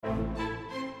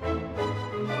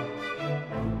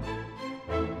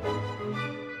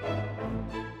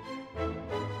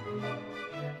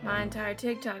my entire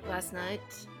TikTok last night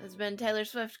has been Taylor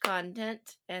Swift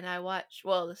content, and I watched,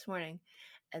 this morning,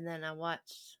 and then I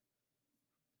watched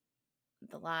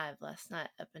the live last night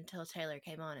up until Taylor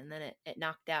came on, and then it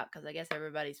knocked out because I guess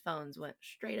everybody's phones went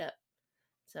straight up,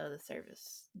 so the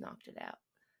service knocked it out.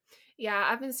 Yeah,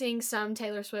 I've been seeing some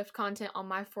Taylor Swift content on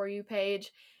my For You page,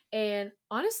 and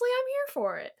honestly, I'm here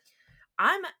for it.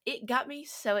 It got me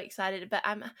so excited, but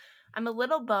I'm a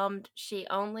little bummed she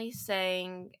only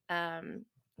sang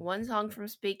one song from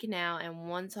Speak Now and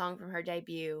one song from her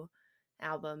debut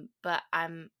album, but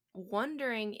I'm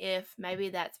wondering if maybe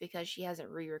that's because she hasn't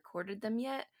re-recorded them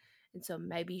yet, and so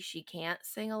maybe she can't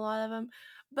sing a lot of them.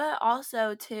 But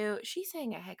also too, she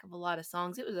sang a heck of a lot of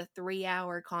songs. It was a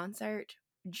 3-hour concert.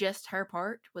 Just her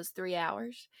part was 3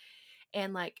 hours.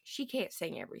 And she can't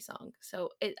sing every song, so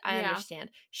I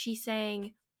understand. She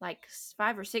sang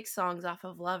 5 or 6 songs off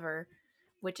of Lover,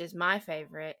 which is my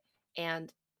favorite,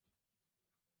 and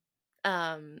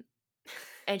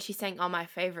she sang all my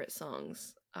favorite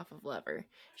songs off of Lover.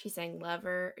 She sang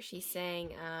Lover, she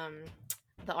sang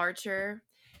The Archer,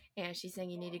 and she sang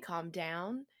You Need to Calm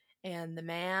Down, and The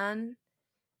Man,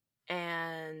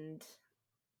 and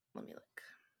let me look.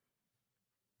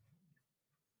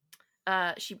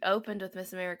 She opened with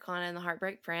Miss Americana and the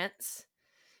Heartbreak Prince,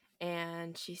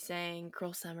 and she sang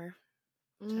Cruel Summer,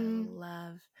 which I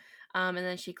love. And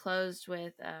then she closed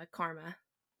with Karma.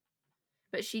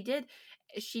 But she did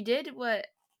what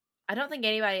I don't think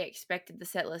anybody expected the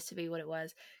set list to be what it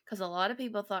was, because a lot of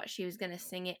people thought she was going to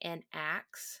sing it in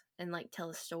acts and tell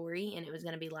a story, and it was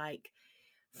going to be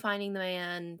finding the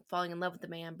man, falling in love with the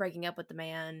man, breaking up with the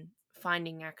man,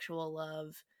 finding actual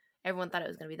love. Everyone thought it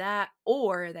was going to be that,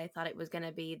 or they thought it was going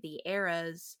to be the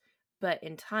eras, but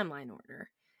in timeline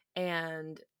order.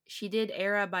 And she did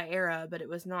era by era, but it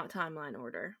was not timeline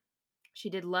order. She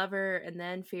did Lover, and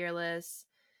then Fearless,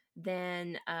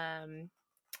 then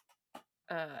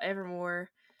Evermore,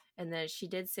 and then she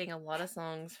did sing a lot of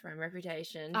songs from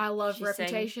Reputation. I love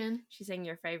Reputation. She sang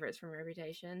your favorites from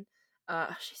Reputation.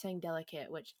 She sang Delicate,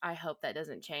 which I hope that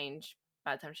doesn't change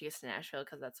by the time she gets to Nashville,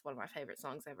 because that's one of my favorite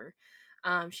songs ever.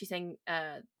 She sang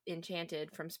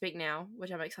Enchanted from Speak Now,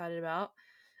 which I'm excited about.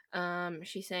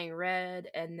 She sang Red,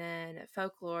 and then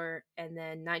Folklore, and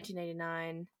then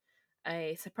 1989,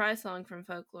 a surprise song from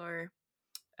Folklore,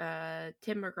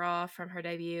 Tim McGraw from her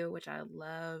debut, which I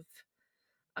love,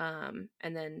 and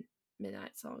then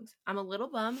Midnight Songs. I'm a little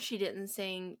bummed she didn't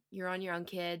sing You're on Your Own,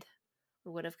 Kid,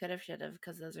 or Would've, Could've, Should've,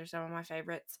 because those are some of my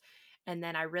favorites. And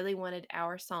then I really wanted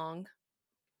Our Song,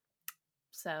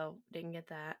 so didn't get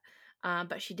that.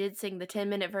 But she did sing the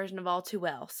 10-minute version of All Too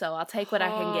Well, so I'll take what I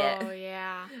can get. Oh,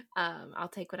 yeah. I'll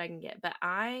take what I can get. But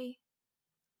I'm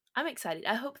excited.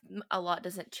 I hope a lot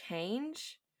doesn't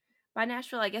change by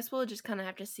Nashville. I guess we'll just kind of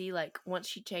have to see, once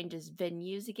she changes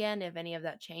venues again, if any of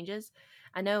that changes.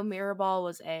 I know Mirrorball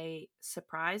was a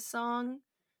surprise song,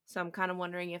 so I'm kind of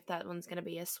wondering if that one's going to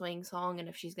be a swing song and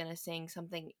if she's going to sing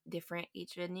something different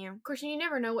each venue. Of course, you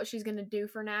never know what she's going to do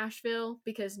for Nashville,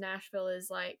 because Nashville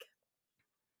is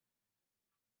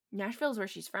Nashville's where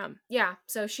she's from. Yeah,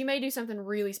 so she may do something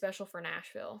really special for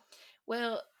Nashville.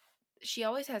 Well, she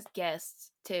always has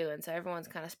guests too, and so everyone's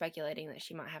kind of speculating that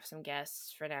she might have some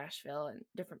guests for Nashville and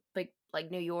different big,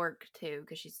 New York too,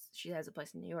 because she has a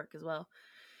place in New York as well.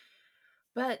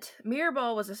 But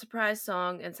Mirrorball was a surprise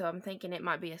song, and so I'm thinking it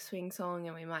might be a swing song,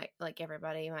 and we might,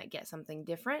 everybody might get something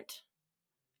different.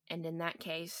 And in that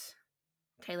case,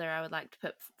 Taylor, I would like to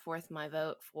put forth my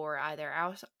vote for either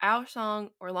Our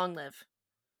Song or Long Live.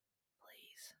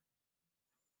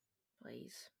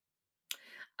 Please.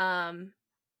 But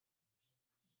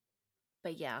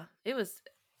yeah,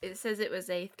 it says it was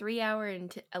a 3-hour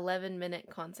and 11-minute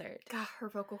concert. God, her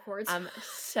vocal cords. I'm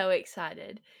so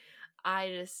excited.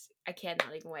 I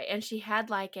cannot even wait. And she had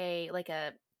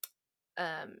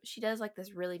she does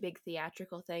this really big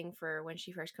theatrical thing for when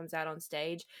she first comes out on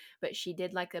stage, but she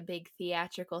did a big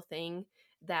theatrical thing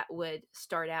that would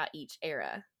start out each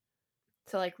era.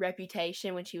 So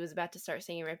Reputation, when she was about to start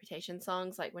singing Reputation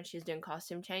songs, when she was doing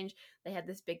costume change, they had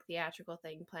this big theatrical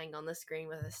thing playing on the screen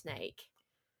with a snake.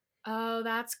 Oh,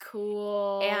 that's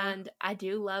cool. And I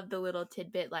do love the little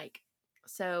tidbit,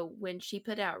 so when she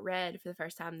put out Red for the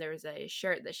first time, there was a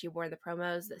shirt that she wore in the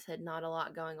promos that said "Not a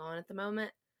lot going on at the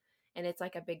moment," and it's a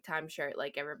big time shirt,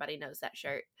 everybody knows that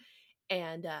shirt.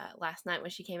 And last night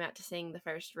when she came out to sing the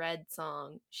first Red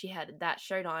song, she had that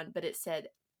shirt on, but it said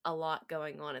 "a lot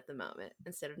going on at the moment"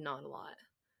 instead of "not a lot."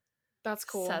 That's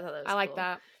cool. So I thought that was I like cool.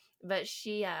 that. But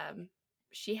she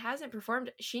hasn't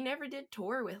performed. She never did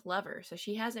tour with Lover, so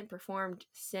she hasn't performed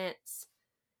since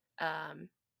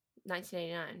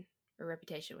 1989 or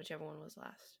Reputation, whichever one was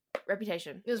last.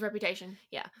 Reputation. It was Reputation.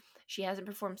 Yeah. She hasn't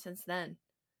performed since then.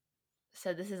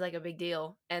 So this is like a big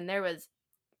deal. And there was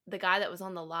the guy that was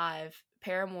on the live,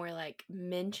 Paramore, like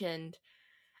mentioned,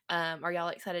 are y'all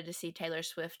excited to see Taylor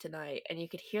Swift tonight? And you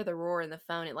could hear the roar in the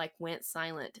phone. It like went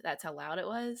silent. That's how loud it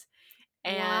was.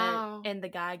 Wow. And the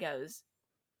guy goes,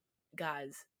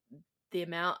 guys, the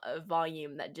amount of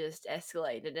volume that just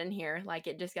escalated in here, like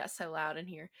it just got so loud in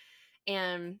here.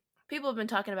 And people have been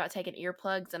talking about taking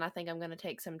earplugs, and I think I'm going to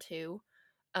take some too.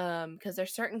 Because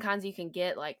there's certain kinds you can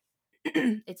get, like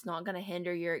it's not going to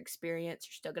hinder your experience.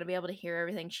 You're still going to be able to hear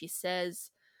everything she says.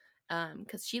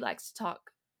 Because she likes to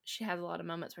talk. She has a lot of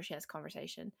moments where she has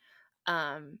conversation.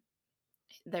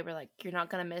 They were like, you're not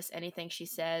going to miss anything she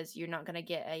says. You're not going to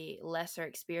get a lesser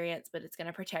experience, but it's going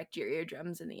to protect your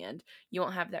eardrums in the end. You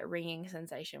won't have that ringing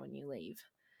sensation when you leave.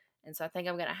 And so I think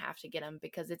I'm going to have to get them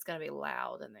because it's going to be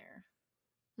loud in there.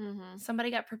 Mm-hmm.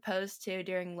 Somebody got proposed to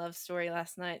during Love Story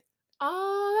last night.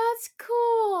 Oh, that's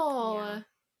cool. Yeah.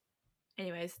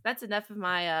 Anyways, that's enough of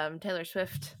my Taylor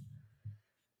Swift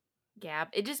gab.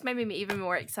 It just made me even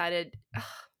more excited.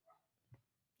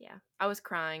 Yeah, I was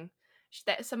crying.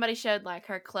 Somebody showed like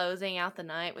her closing out the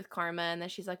night with Karma, and then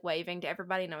she's like waving to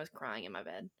everybody, and I was crying in my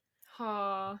bed.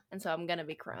 Huh. And so I'm gonna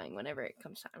be crying whenever it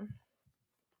comes time.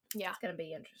 Yeah, it's gonna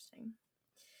be interesting.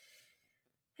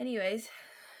 Anyways,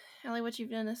 Allie, what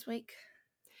you've done this week?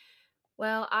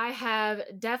 Well, I have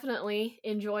definitely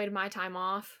enjoyed my time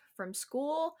off from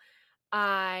school.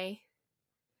 Yes,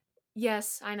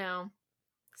 I know.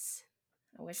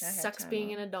 I wish I had Sucks time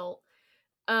being off. an adult.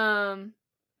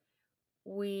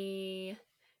 We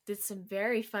did some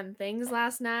very fun things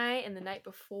last night and the night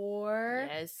before.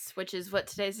 Yes, which is what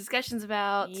today's discussion's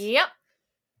about. Yep.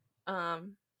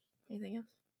 Anything else?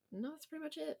 No, that's pretty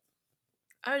much it.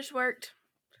 I just worked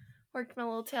my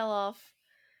little tail off,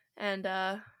 and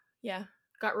yeah,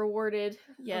 got rewarded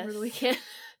over the weekend.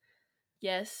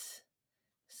 Yes.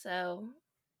 So,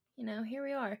 here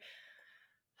we are.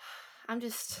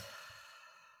 Last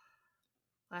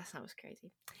night was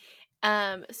crazy.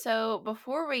 So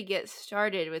before we get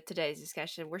started with today's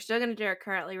discussion, we're still going to do our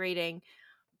currently reading,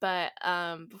 but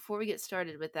before we get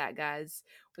started with that, guys,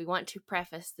 we want to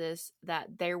preface this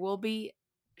that there will be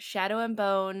Shadow and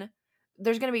Bone.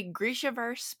 There's going to be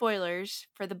Grishaverse spoilers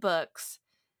for the books,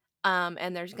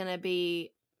 and there's going to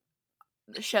be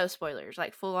show spoilers,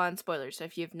 like full-on spoilers. So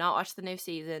if you've not watched the new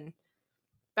season,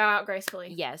 bow out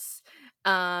gracefully. Yes.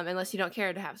 Unless you don't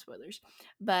care to have spoilers.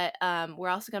 But we're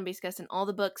also going to be discussing all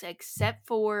the books except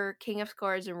for King of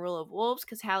Scars and Rule of Wolves,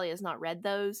 because Hallie has not read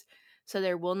those. So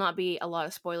there will not be a lot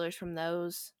of spoilers from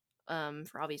those,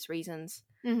 for obvious reasons.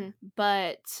 Mm-hmm.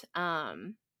 But,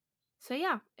 so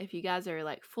yeah, if you guys are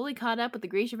like fully caught up with the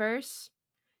Grishaverse,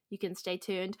 you can stay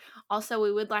tuned. Also,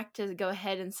 we would like to go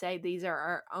ahead and say these are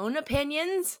our own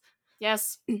opinions.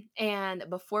 Yes. And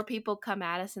before people come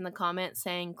at us in the comments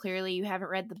saying clearly you haven't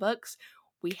read the books,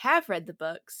 we have read the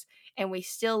books and we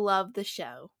still love the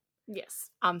show. Yes.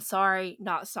 I'm sorry,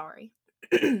 not sorry.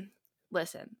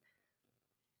 Listen,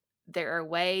 there are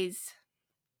ways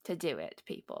to do it,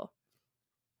 people.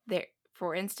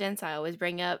 For instance, I always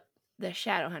bring up the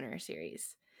Shadowhunter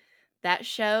series. That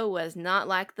show was not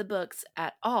like the books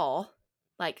at all.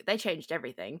 Like, they changed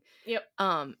everything. Yep.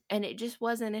 And it just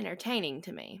wasn't entertaining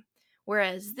to me.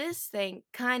 Whereas this thing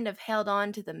kind of held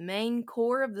on to the main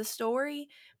core of the story,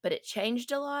 but it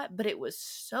changed a lot, but it was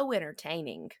so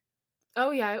entertaining.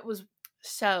 Oh, yeah, it was.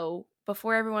 So,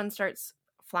 before everyone starts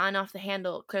flying off the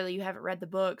handle, clearly you haven't read the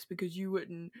books because you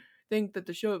wouldn't think that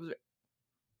the show was...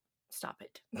 Stop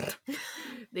it.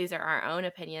 These are our own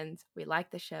opinions. We like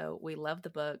the show. We love the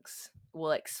books.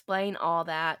 We'll explain all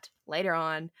that later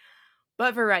on.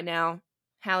 But for right now,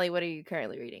 Hallie, what are you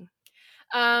currently reading?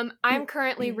 I'm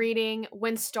currently reading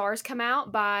When Stars Come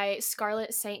Out by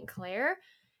Scarlett St. Clair.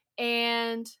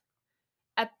 And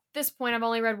at this point, I've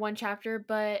only read one chapter,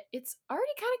 but it's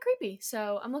already kind of creepy.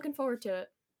 So I'm looking forward to it.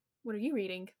 What are you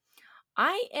reading?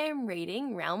 I am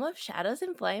reading Realm of Shadows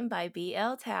and Flame by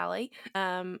B.L. Talley.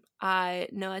 I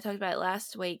know I talked about it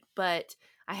last week, but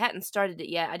I hadn't started it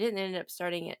yet. I didn't end up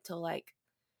starting it till like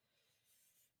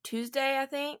Tuesday, I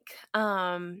think.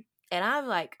 And I'm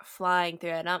like flying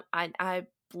through it. I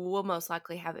will most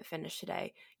likely have it finished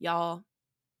today, y'all.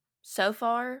 So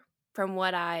far, from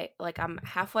what I'm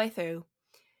halfway through.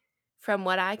 From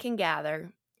what I can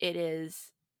gather, it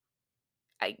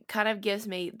kind of gives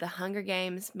me The Hunger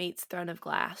Games meets Throne of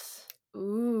Glass.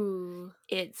 Ooh,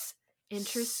 It's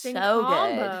interesting so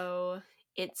combo. good.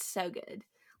 It's so good.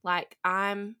 Like,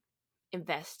 I'm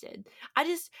invested. I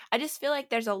just feel like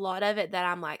there's a lot of it that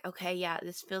I'm like, okay, yeah,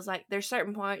 this feels like, there's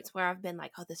certain points where I've been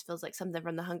like, oh, this feels like something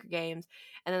from the Hunger Games,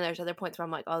 and then there's other points where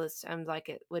I'm like, oh, this sounds like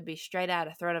it would be straight out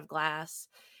of Throne of Glass.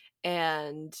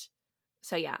 And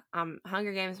so yeah,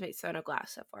 Hunger Games meets Throne of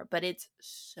Glass so far, but it's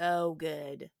so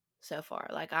good so far.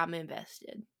 Like, I'm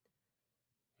invested,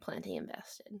 plenty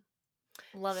invested.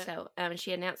 Love it. So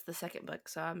she announced the second book,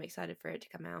 so I'm excited for it to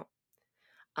come out.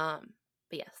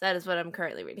 But yes, that is what I'm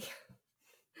currently reading.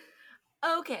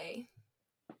 Okay.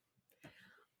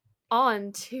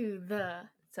 On to the...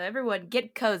 So everyone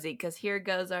get cozy, because here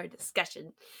goes our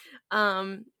discussion.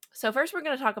 So first we're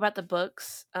going to talk about the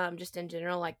books, just in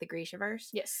general, like the Grishaverse.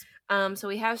 Yes. So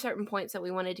we have certain points that we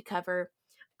wanted to cover.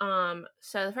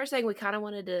 So the first thing we kind of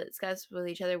wanted to discuss with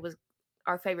each other was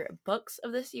our favorite books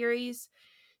of the series.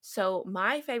 So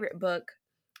my favorite book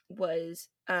was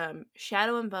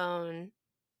Shadow and Bone,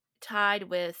 tied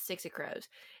with Six of Crows.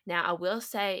 Now, I will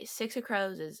say Six of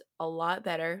Crows is a lot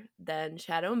better than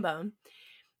Shadow and Bone,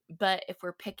 but if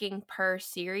we're picking per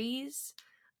series,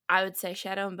 I would say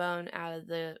Shadow and Bone out of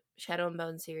the Shadow and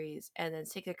Bone series, and then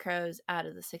Six of Crows out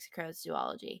of the Six of Crows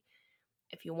duology.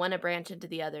 If you want to branch into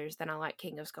the others, then I like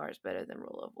King of Scars better than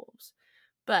Rule of Wolves.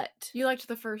 But you liked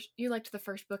the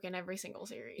first book in every single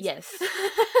series. Yes.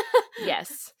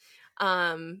 Yes.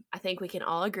 I think we can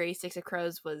all agree Six of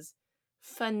Crows was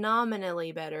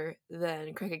phenomenally better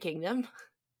than Crooked Kingdom.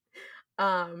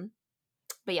 But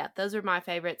yeah, those are my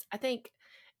favorites. I think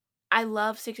I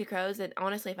love Six of Crows, and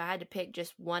honestly, if I had to pick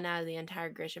just one out of the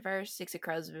entire Grishaverse, Six of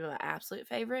Crows would be my absolute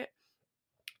favorite.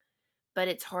 But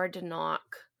it's hard to knock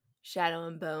Shadow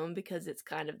and Bone because it's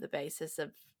kind of the basis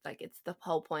of, like, it's the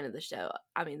whole point of the show.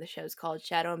 I mean, the show's called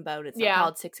Shadow and Bone. It's not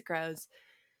called Six of Crows.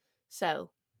 So,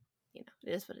 you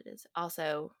know, it is what it is.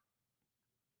 Also,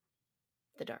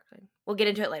 The Darkling. We'll get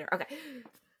into it later. Okay.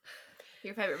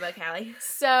 Your favorite book, Hallie?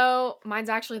 So, mine's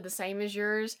actually the same as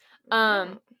yours.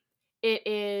 It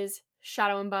is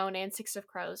Shadow and Bone and Six of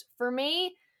Crows. For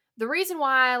me, the reason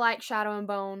why I like Shadow and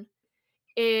Bone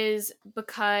is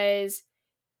because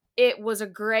it was a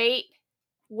great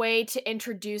way to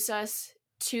introduce us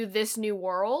to this new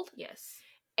world. Yes.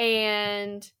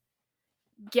 And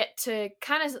get to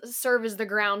kind of serve as the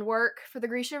groundwork for the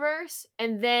Grishaverse.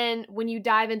 And then when you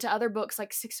dive into other books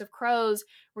like Six of Crows,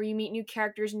 where you meet new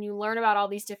characters and you learn about all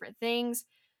these different things,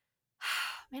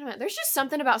 man, there's just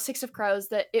something about Six of Crows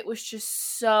that it was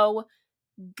just so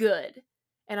good.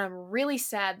 And I'm really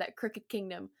sad that Crooked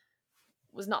Kingdom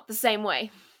was not the same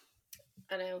way.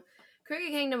 I know. Crooked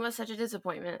Kingdom was such a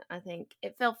disappointment, I think.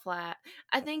 It fell flat.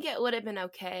 I think it would have been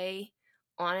okay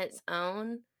on its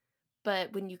own,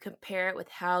 but when you compare it with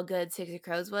how good Six of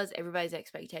Crows was, everybody's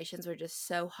expectations were just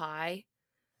so high.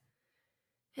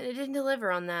 And it didn't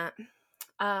deliver on that.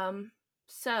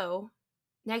 So,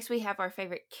 next we have our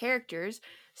favorite characters.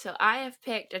 So I have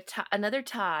picked another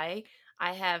tie.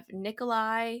 I have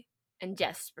Nikolai and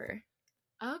Jesper.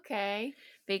 Okay.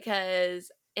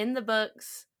 Because in the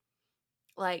books,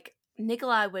 like,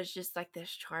 Nikolai was just like this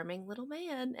charming little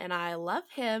man, and I love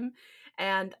him.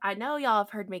 And I know y'all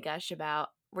have heard me gush about,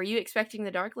 were you expecting the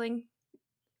Darkling?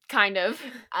 Kind of.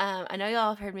 I know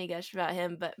y'all have heard me gush about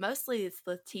him, but mostly it's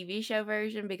the TV show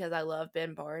version because I love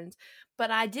Ben Barnes. But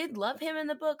I did love him in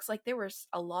the books. Like, there were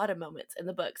a lot of moments in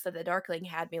the books that the Darkling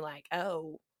had me like,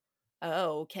 oh,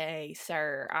 okay,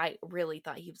 sir. I really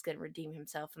thought he was going to redeem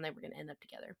himself and they were going to end up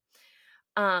together.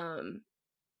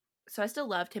 So I still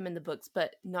loved him in the books,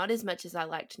 but not as much as I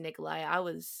liked Nikolai. I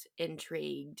was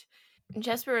intrigued.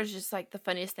 Jesper was just like the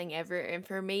funniest thing ever. And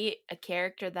for me, a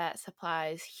character that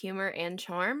supplies humor and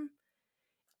charm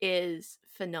is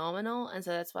phenomenal. And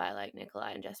so that's why I like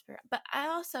Nikolai and Jesper. But I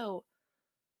also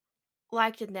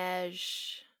liked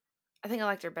Nej. I think I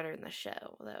liked her better in the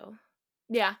show, though.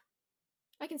 Yeah.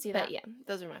 I can see that. But yeah,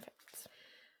 those are my favorites.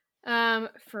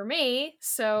 For me,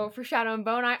 so for Shadow and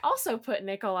Bone, I also put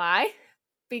Nikolai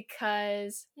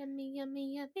because yummy.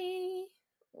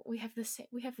 We have the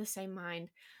same mind.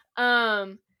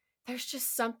 There's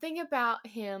just something about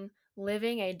him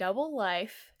living a double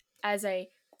life as a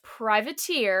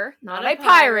privateer, not a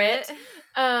pirate.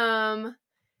 And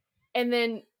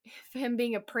then him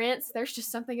being a prince, there's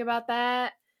just something about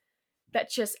that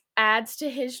just adds to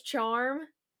his charm.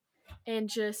 And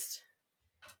just,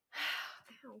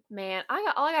 man,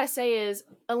 all I gotta say is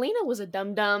Alina was a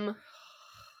dum-dum.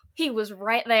 He was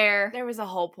right there. There was a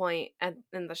whole point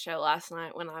in the show last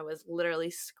night when I was literally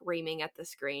screaming at the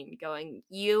screen going,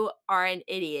 you are an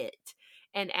idiot.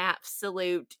 An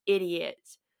absolute idiot.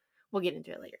 We'll get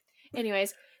into it later.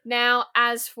 Anyways, now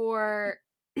as for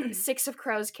Six of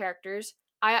Crows characters,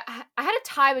 I had a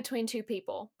tie between two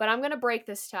people, but I'm going to break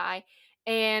this tie.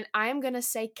 And I'm going to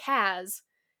say Kaz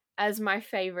as my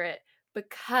favorite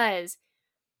because...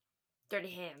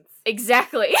 Dirty hands.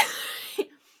 Exactly.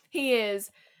 He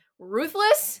is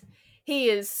ruthless. He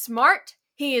is smart.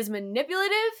 He is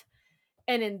manipulative.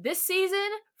 And in this season,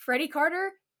 Freddie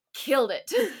Carter killed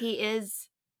it. He is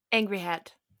Angry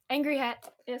Hat. Angry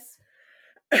Hat, yes.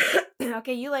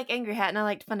 Okay, you like Angry Hat and I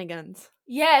liked Funny Guns.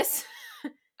 Yes.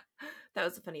 That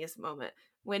was the funniest moment.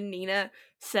 When Nina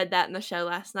said that in the show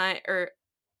last night, or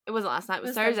it wasn't last night, it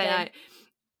was Thursday night.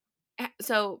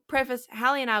 So, preface,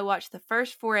 Hallie and I watched the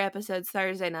first 4 episodes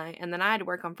Thursday night, and then I had to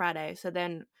work on Friday, so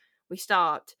then we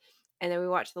stopped, and then we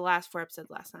watched the last 4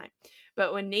 episodes last night.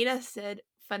 But when Nina said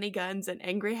Funny Guns and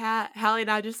Angry Hat, Hallie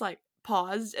and I just, like,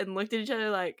 paused and looked at each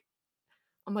other like,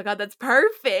 oh my god, that's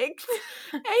perfect!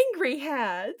 Angry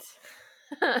Hat!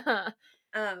 Okay.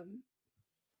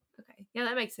 Yeah,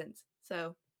 that makes sense.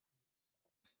 So,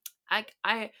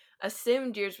 I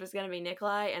assumed yours was going to be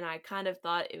Nikolai, and I kind of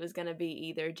thought it was going to be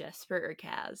either Jesper or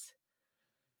Kaz.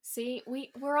 See,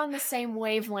 we're on the same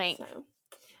wavelength. So,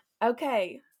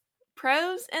 okay.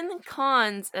 Pros and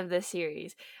cons of this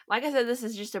series. Like I said, this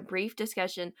is just a brief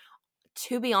discussion.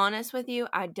 To be honest with you,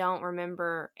 I don't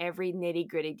remember every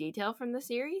nitty-gritty detail from the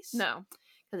series. No.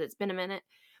 Because it's been a minute.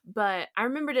 But I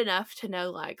remembered enough to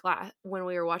know, like when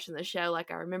we were watching the show,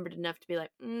 like, I remembered enough to be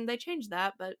like, they changed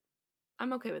that, but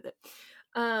I'm okay with it.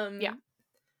 Yeah.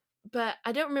 But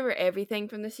I don't remember everything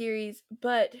from the series,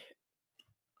 but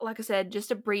like I said,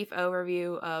 just a brief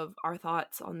overview of our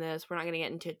thoughts on this. We're not going to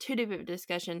get into too deep of a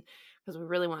discussion because we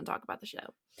really want to talk about the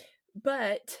show.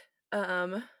 But,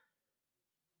 do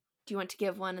you want to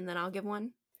give one and then I'll give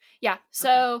one? Yeah.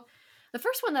 So, the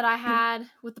first one that I had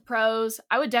with the pros,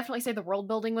 I would definitely say the world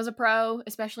building was a pro,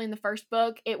 especially in the first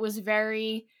book. It was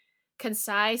very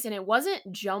concise and it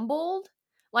wasn't jumbled.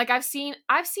 Like I've seen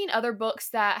other books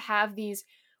that have these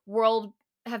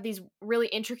really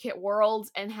intricate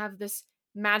worlds and have this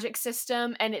magic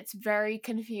system, and it's very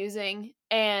confusing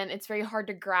and it's very hard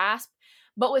to grasp.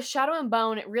 But with Shadow and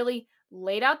Bone, it really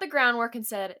laid out the groundwork and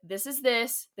said, this is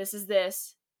this,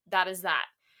 that is that.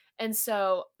 And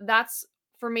so that's,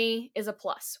 for me, is a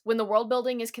plus. When the world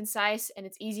building is concise and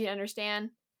it's easy to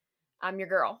understand, I'm your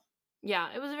girl. Yeah,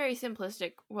 it was a very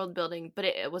simplistic world building, but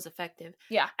it was effective.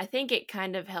 Yeah. I think it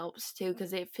kind of helps, too,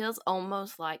 because it feels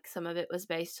almost like some of it was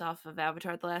based off of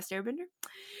Avatar: The Last Airbender.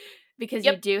 Because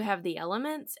you do have the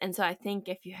elements, and so I think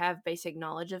if you have basic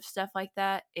knowledge of stuff like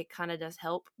that, it kind of does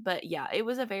help. But yeah, it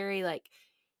was a very, like,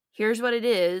 here's what it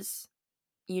is,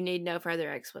 you need no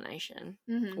further explanation.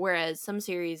 Mm-hmm. Whereas some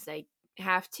series, they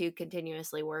have to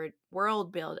continuously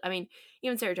world build. I mean,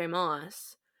 even Sarah J.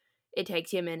 Maas, it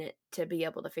takes you a minute to be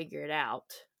able to figure it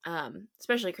out.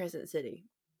 Especially Crescent City.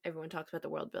 Everyone talks about the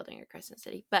world building of Crescent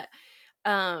City. But,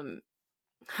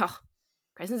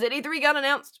 Crescent City 3 got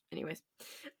announced. Anyways.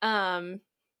 So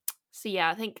yeah,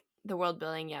 I think the world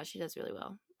building, yeah, she does really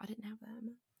well. I didn't have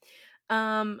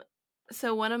that.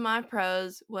 So one of my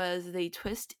pros was the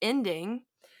twist ending.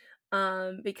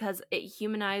 Because it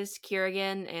humanized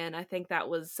Kiergan, and I think that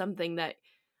was something that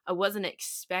I wasn't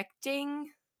expecting.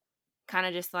 Kind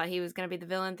of just thought he was going to be the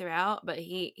villain throughout, but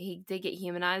he did get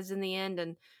humanized in the end,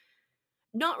 and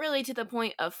not really to the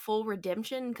point of full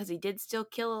redemption, because he did still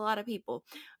kill a lot of people,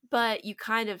 but you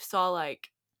kind of saw,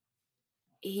 like,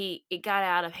 it got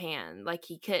out of hand. Like,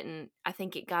 he couldn't, I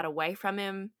think it got away from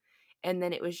him, and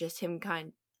then it was just him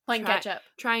playing catch up,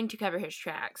 trying to cover his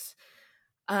tracks.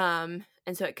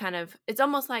 And so it's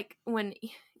almost like when,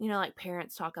 like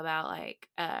parents talk about, like,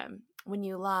 when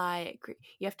you lie,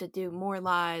 you have to do more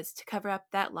lies to cover up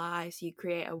that lie, so you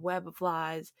create a web of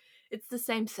lies. It's the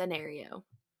same scenario,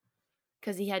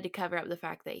 because he had to cover up the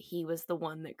fact that he was the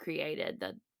one that created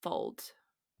the fold.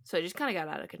 So it just kind of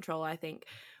got out of control, I think.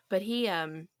 But he,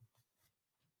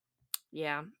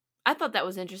 yeah, I thought that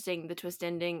was interesting, the twist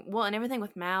ending. Well, and everything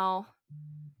with Mal,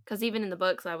 because even in the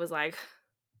books, I was like,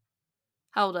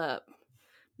 hold up.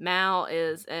 Mal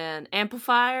is an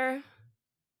amplifier?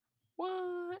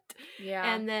 What?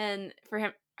 Yeah. And then for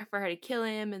her to kill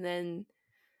him, and then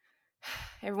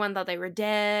everyone thought they were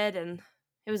dead, and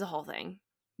it was a whole thing.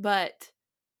 But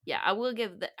yeah, I will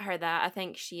give her that. I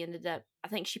think she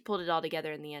pulled it all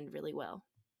together in the end really well.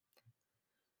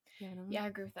 Yeah, I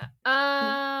agree with that.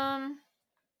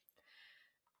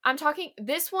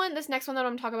 This next one that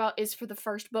I'm talking about is for the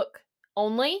first book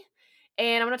only,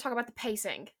 and I'm going to talk about the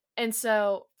pacing. And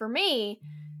so, for me,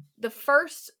 the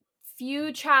first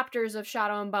few chapters of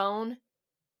Shadow and Bone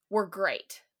were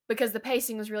great because the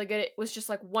pacing was really good. It was just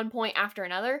like one point after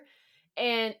another,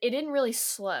 and it didn't really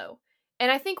slow. And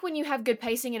I think when you have good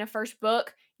pacing in a first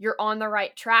book, you're on the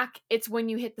right track. It's when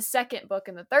you hit the second book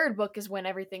and the third book is when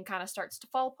everything kind of starts to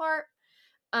fall apart.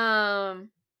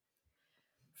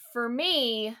 For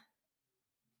me,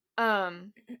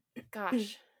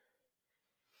 gosh,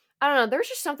 I don't know. There's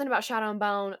just something about Shadow and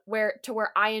Bone where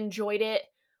I enjoyed it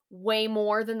way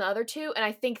more than the other two, and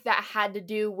I think that had to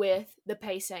do with the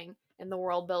pacing and the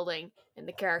world building and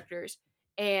the characters.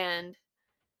 And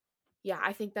yeah,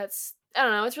 I think that's, I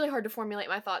don't know, it's really hard to formulate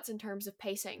my thoughts in terms of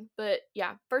pacing. But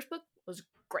yeah, first book was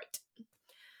great.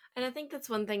 And I think that's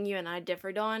one thing you and I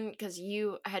differed on, because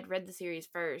you had read the series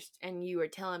first, and you were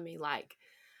telling me, like,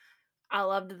 I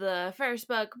loved the first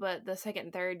book, but the second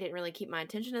and third didn't really keep my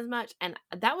attention as much. And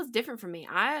that was different for me.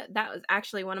 That was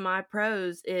actually one of my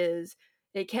pros, is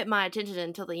it kept my attention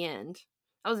until the end.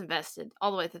 I was invested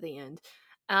all the way to the end.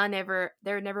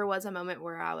 There never was a moment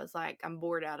where I was like, I'm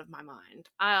bored out of my mind.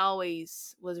 I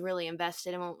always was really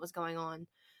invested in what was going on.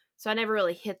 So I never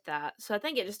really hit that. So I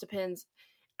think it just depends.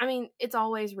 I mean, it's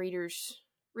always reader's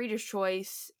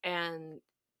choice and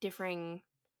differing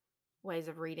ways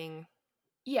of reading.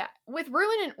 Yeah, with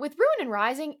Ruin and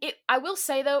Rising, I will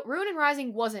say though, Ruin and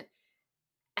Rising wasn't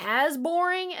as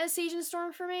boring as Siege and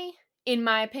Storm for me. In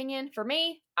my opinion, for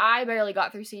me, I barely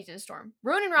got through Siege and Storm.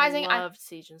 Ruin and Rising, I loved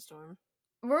Siege and Storm.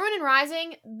 Ruin and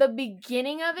Rising, the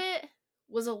beginning of it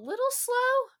was a little slow,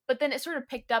 but then it sort of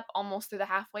picked up almost through the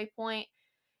halfway point.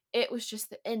 It was just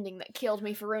the ending that killed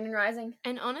me for Ruin and Rising.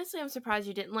 And honestly, I'm surprised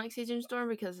you didn't like Siege and Storm,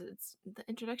 because it's the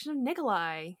introduction of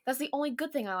Nikolai. That's the only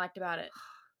good thing I liked about it.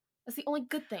 That's the only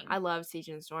good thing. I love Siege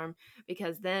and Storm,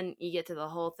 because then you get to the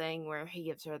whole thing where he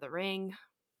gives her the ring.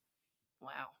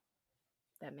 Wow.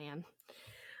 That man.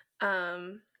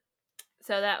 So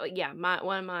that, yeah,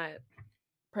 one of my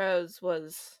pros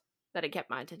was that it kept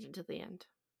my attention to the end.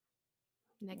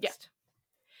 Next. Yeah.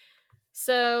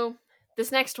 So,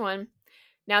 this next one.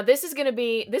 Now, this is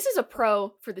a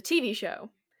pro for the TV show.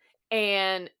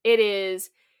 And it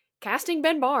is casting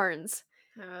Ben Barnes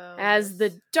as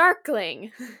the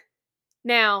Darkling.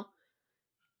 Now,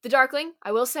 the Darkling,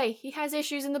 I will say, he has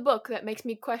issues in the book that makes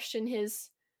me question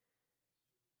his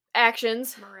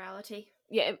actions. Morality.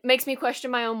 Yeah, it makes me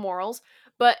question my own morals.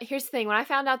 But here's the thing. When I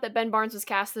found out that Ben Barnes was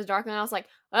cast as the Darkling, I was like,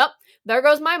 well, there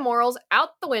goes my morals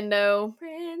out the window.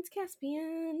 Prince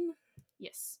Caspian.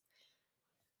 Yes.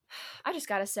 I just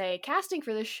gotta say, casting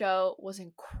for this show was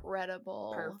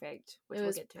incredible. Perfect. Which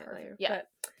we'll get to later. Yeah.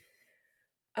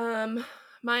 But,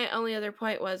 my only other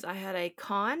point was I had a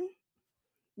con.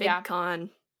 Big con.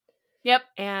 Yep.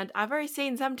 And I've already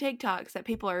seen some TikToks that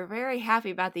people are very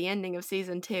happy about the ending of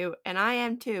season 2, and I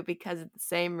am too, because of the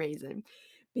same reason.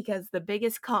 Because the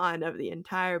biggest con of the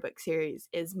entire book series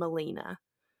is Melina.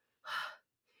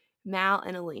 Mal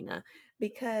and Alina.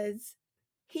 Because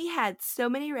he had so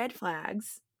many red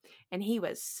flags, and he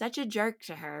was such a jerk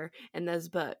to her in those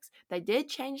books. They did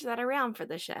change that around for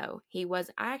the show. I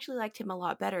actually liked him a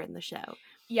lot better in the show.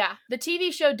 Yeah, the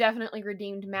TV show definitely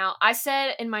redeemed Mal. I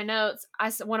said in my notes,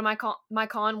 one of my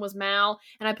con was Mal,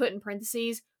 and I put in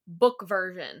parentheses, book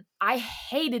version. I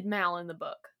hated Mal in the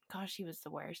book. Gosh, he was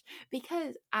the worst.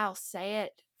 Because I'll say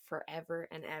it forever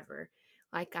and ever.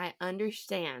 Like, I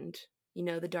understand,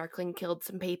 the Darkling killed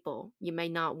some people. You may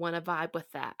not want to vibe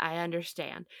with that. I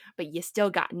understand. But you still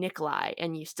got Nikolai,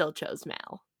 and you still chose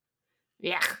Mal.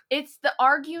 Yeah. It's the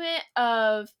argument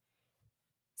of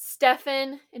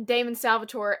Stefan and Damon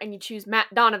Salvatore, and you choose Matt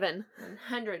Donovan.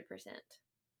 100%.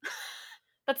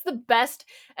 That's the best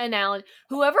analogy.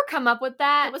 Whoever come up with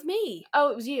that... It was me. Oh,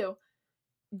 it was you.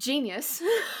 Genius.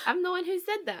 I'm the one who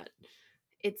said that.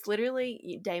 It's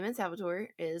literally Damon Salvatore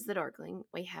is the Darkling.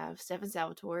 We have Stefan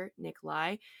Salvatore,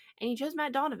 Nikolai, and you chose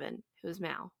Matt Donovan, who's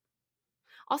Mal.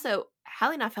 Also,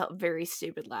 Hallie and I felt very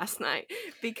stupid last night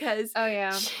because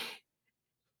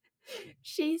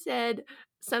she said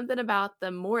something about the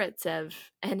Moritzev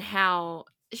and how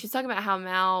she's talking about how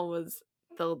Mal was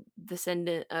the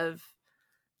descendant of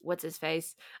what's his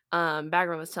face.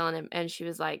 Bagram was telling him, and she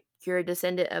was like, "You're a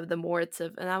descendant of the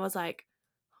Moritzev," and I was like,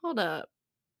 "Hold up,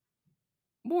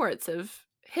 Moritzev.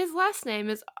 His last name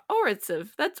is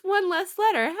Oritzev. That's one less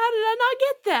letter. How did I not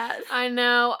get that?" I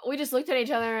know. We just looked at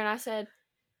each other, and I said,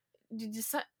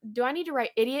 "Do I need to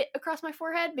write idiot across my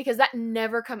forehead? Because that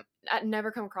never come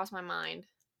across my mind."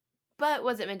 But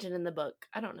was it mentioned in the book?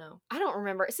 I don't know. I don't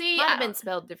remember. See, might have been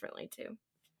spelled differently too.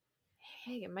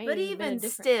 Hey, it might but even even been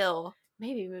still,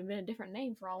 maybe it would have been a different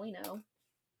name for all we know.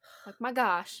 Like, my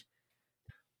gosh.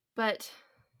 But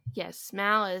yes,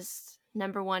 Mal is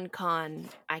number one con.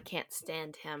 I can't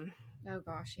stand him. Oh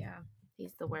gosh, yeah.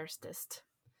 He's the worstest.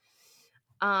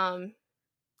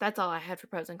 That's all I had for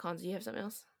pros and cons. Do you have something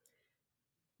else?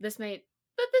 This made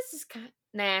But this is kind of,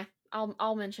 nah.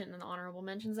 I'll mention in the honorable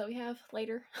mentions that we have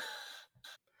later.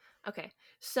 Okay,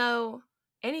 so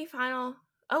any final?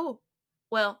 Oh,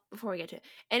 well, before we get to it,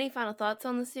 any final thoughts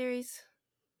on the series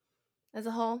as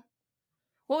a whole?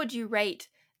 What would you rate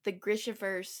the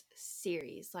Grishaverse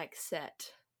series, like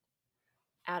set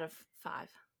out of 5?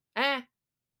 Out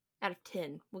of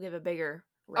 10. We'll give a bigger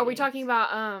Are we rating. talking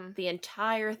about The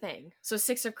entire thing? So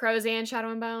 6 of Crows and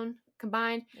Shadow and Bone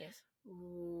combined? Yes,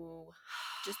 Ooh.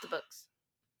 just the books.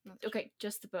 Okay,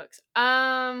 just the books.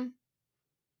 I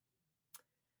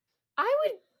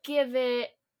would give it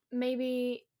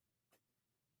maybe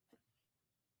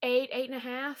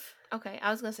 8.5. Okay,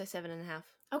 I was gonna say 7.5.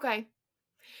 Okay.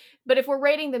 But if we're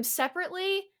rating them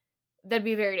separately, that'd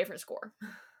be a very different score.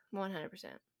 100%.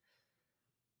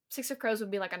 6 of Crows would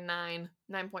be like a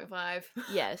 9.5.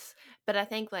 Yes, but I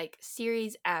think like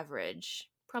series average,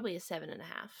 probably a 7.5.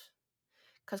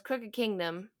 Because Crooked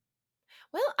Kingdom,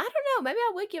 well, I don't know. Maybe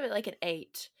I would give it like an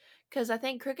 8. Because I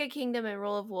think Crooked Kingdom and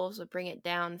Rule of Wolves would bring it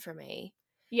down for me.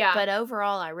 Yeah. But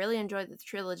overall, I really enjoyed the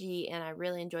trilogy, and I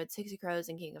really enjoyed Six of Crows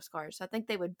and King of Scars. So I think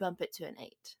they would bump it to an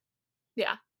 8.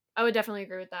 Yeah, I would definitely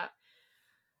agree with that.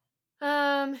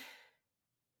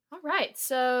 All right,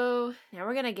 so now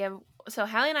we're gonna give. So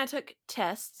Hallie and I took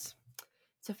tests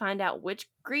to find out which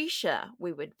Grisha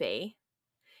we would be,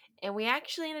 and we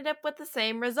actually ended up with the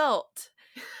same result.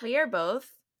 We are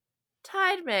both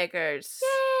Tide Makers.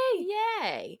 Yay!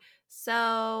 Yay!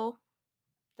 So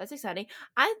that's exciting.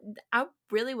 I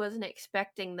really wasn't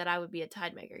expecting that I would be a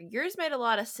Tide Maker. Yours made a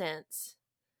lot of sense.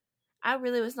 I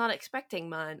really was not expecting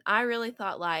mine. I really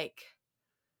thought I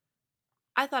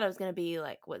thought it was gonna be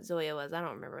like what Zoya was. I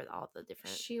don't remember all the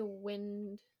different. She a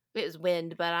wind. It was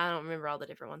wind, but I don't remember all the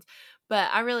different ones. But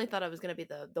I really thought I was gonna be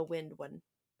the wind one.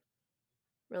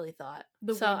 Really thought.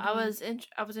 I was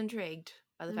intrigued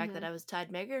by the fact that I was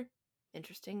Tide Maker.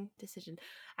 Interesting decision.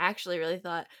 I actually really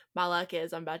thought my luck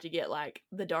is I'm about to get like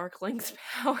the Darkling's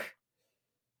power.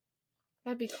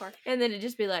 That'd be Carly. And then it'd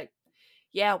just be like,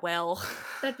 yeah, well,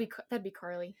 that'd be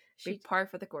Carly. She'd par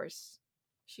for the course.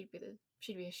 She'd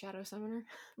be a shadow summoner.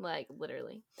 Like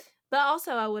literally. But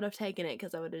also I would have taken it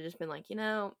because I would have just been like,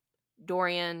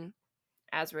 Dorian,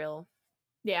 Azrael.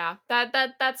 Yeah,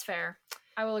 that's fair.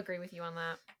 I will agree with you on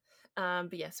that.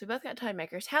 But yes, we both got Tide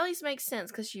Makers. Hallie's makes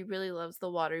sense because she really loves the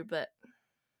water, but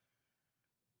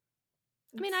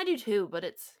I mean I do too, but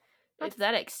it's to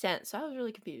that extent, so I was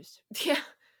really confused. Yeah.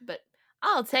 But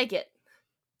I'll take it.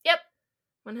 Yep.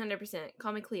 100%.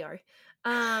 Call me Clear.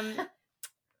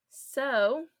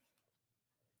 So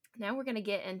now we're gonna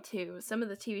get into some of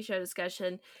the TV show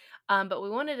discussion. But we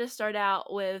wanted to start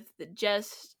out with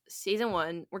just season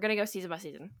 1. We're gonna go season by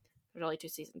season. There's only 2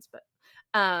 seasons, but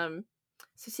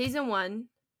so season 1.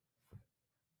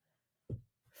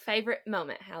 Favorite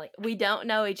moment, Hallie. We don't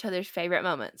know each other's favorite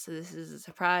moment, so this is a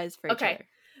surprise for each other.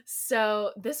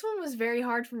 So this one was very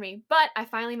hard for me, but I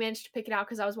finally managed to pick it out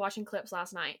because I was watching clips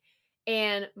last night.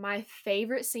 And my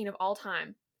favorite scene of all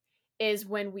time is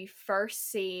when we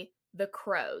first see the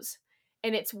crows.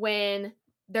 And it's when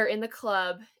they're in the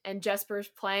club and Jesper's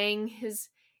playing his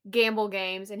gamble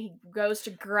games and he goes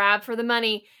to grab for the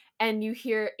money and you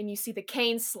see the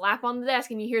cane slap on the desk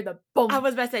and you hear the boom. I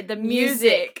was about to say the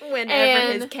music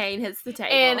whenever his cane hits the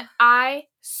table. And I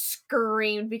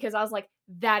screamed because I was like,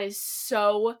 that is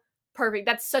so perfect.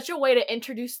 That's such a way to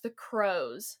introduce the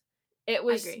crows. I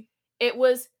agree. It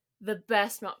was the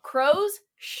best moment. Crows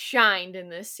shined in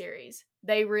this series.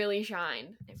 They really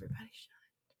shined. Everybody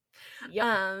shined. Yep.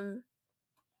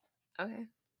 Okay.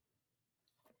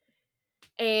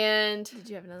 And did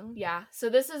you have another one? Yeah. So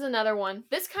this is another one.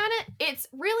 It's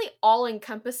really all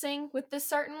encompassing with this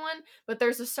certain one, but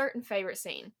there's a certain favorite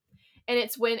scene. And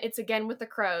it's when it's again with the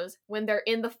crows, when they're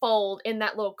in the fold in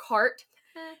that little cart.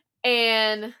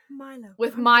 And Milo.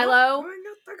 With Milo. I'm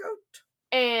not the goat.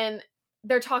 And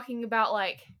they're talking about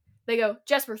they go,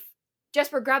 Jesper,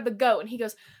 grab the goat. And he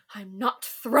goes, I'm not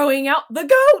throwing out the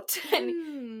goat.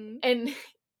 And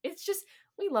it's just,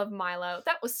 we love Milo.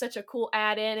 That was such a cool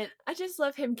add-in. And I just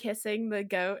love him kissing the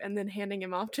goat and then handing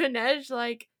him off to Neige,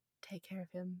 take care of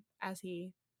him as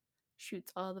he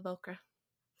shoots all the Volcra.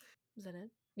 Is that it?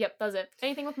 Yep, that's it.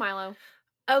 Anything with Milo.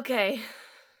 Okay.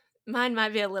 Mine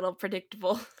might be a little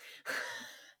predictable.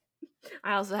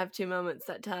 I also have 2 moments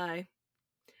that tie.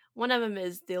 One of them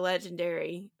is the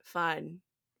legendary, fine,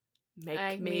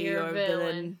 make me your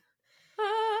villain.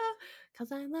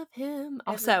 Because I love him.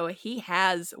 Also, he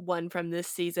has one from this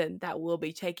season that will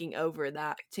be taking over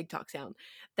that TikTok sound.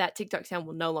 That TikTok sound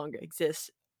will no longer exist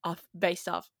based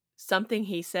off something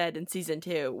he said in season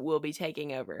 2 will be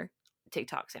taking over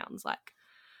TikTok sounds.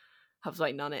 I was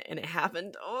waiting on it, and it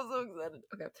happened. I was so excited.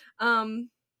 Okay.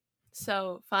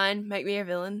 So fine, make me a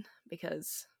villain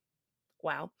because,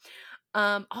 wow.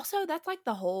 Also, that's like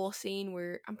the whole scene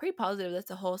where I'm pretty positive that's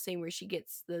the whole scene where she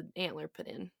gets the antler put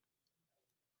in.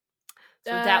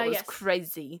 So that was Yes.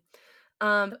 crazy.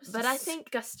 That was but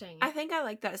disgusting. I think I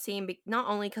like that scene not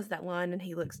only because that line and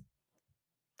he looks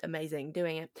amazing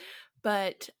doing it,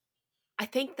 but I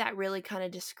think that really kind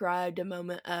of described a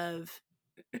moment of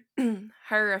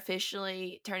her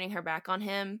officially turning her back on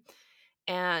him,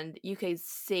 and you could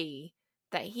see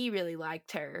that he really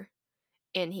liked her,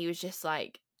 and he was just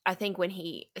like, I think when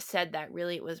he said that,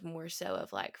 really it was more so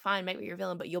of like, fine, make me your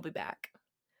villain, but you'll be back.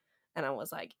 And I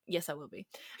was like, yes, I will be.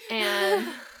 And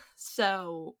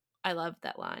so I loved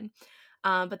that line.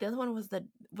 But the other one was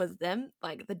them,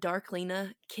 like the Dark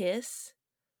Lena kiss.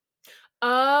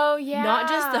 Oh yeah, Not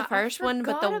just the first one,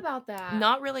 but about that.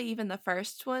 Not really even the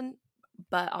first one,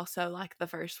 but also like the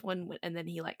first one, and then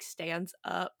he like stands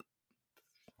up.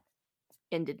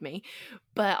 Ended me.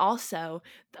 But also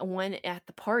the one at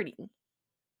the party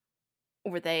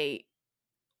where they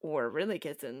were really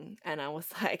kissing, and I was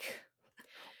like,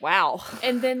 wow.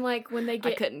 And then like when they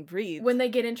get I couldn't breathe. When they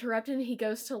get interrupted, he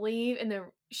goes to leave, and then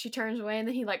she turns away, and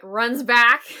then he like runs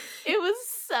back. It was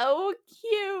so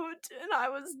cute, and I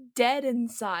was dead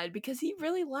inside because he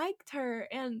really liked her,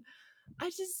 and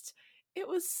it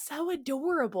was so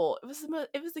adorable. It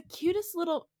was the cutest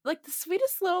little, like the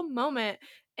sweetest little moment,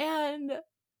 and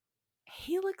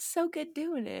he looked so good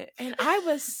doing it, and I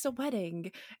was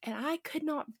sweating, and I could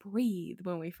not breathe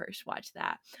when we first watched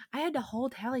that. I had to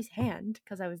hold Hallie's hand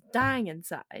because I was dying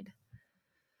inside.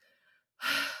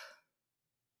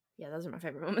 Yeah, those are my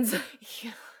favorite moments.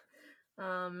 Yeah.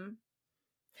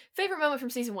 Favorite moment from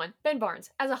season 1, Ben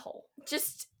Barnes as a whole.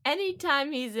 Just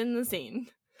anytime he's in the scene.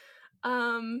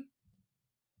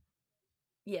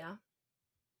 Yeah.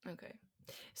 Okay.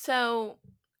 So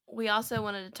we also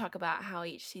wanted to talk about how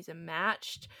each season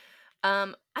matched.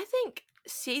 I think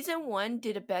season 1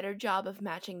 did a better job of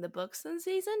matching the books than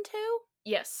season 2.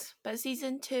 Yes. But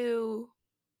season 2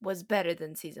 was better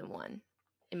than season 1,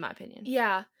 in my opinion.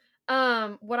 Yeah.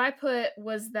 What I put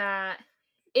was that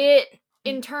it,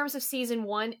 in terms of season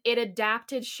 1, it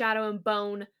adapted Shadow and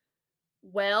Bone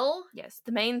well. Yes,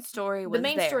 the main story was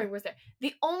there.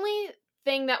 The only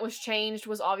thing that was changed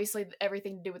was obviously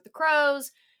everything to do with the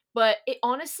crows, but it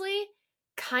honestly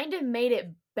kind of made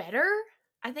it better.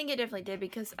 I think it definitely did,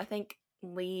 because I think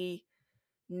Lee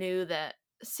knew that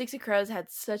Six of Crows had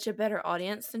such a better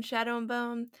audience than Shadow and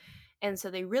Bone, and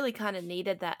so they really kind of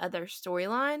needed that other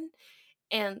storyline.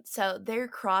 And so their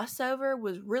crossover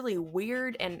was really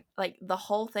weird, and like the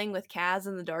whole thing with Kaz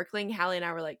and the Darkling, Hallie and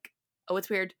I were like, "Oh, it's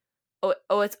weird.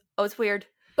 It's weird."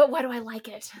 But why do I like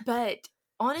it? But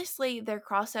honestly, their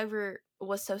crossover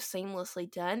was so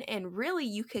seamlessly done, and really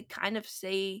you could kind of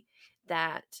see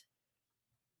that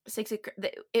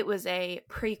it was a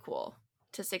prequel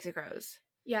to Six of Crows.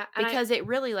 Yeah, because it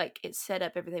really it set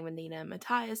up everything with Nina and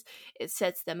Matthias. It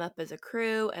sets them up as a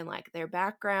crew and like their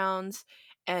backgrounds,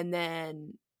 and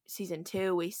then season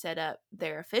 2 we set up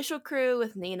their official crew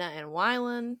with Nina and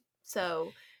Wylan.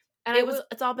 So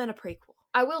it's all been a prequel.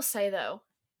 I will say though,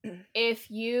 if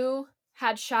you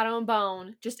had Shadow and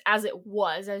Bone just as it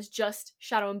was, as just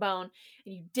Shadow and Bone,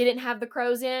 and you didn't have the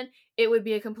crows in, it would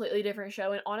be a completely different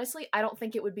show. And honestly, I don't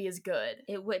think it would be as good.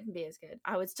 It wouldn't be as good.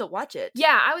 I would still watch it.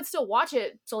 Yeah, I would still watch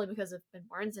it solely because of Ben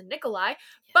Barnes and Nikolai. Yes.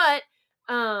 But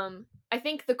I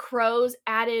think the crows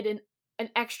added an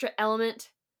extra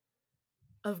element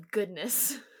of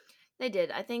goodness. They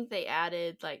did. I think they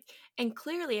added and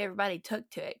clearly everybody took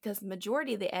to it, because the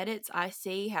majority of the edits I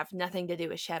see have nothing to do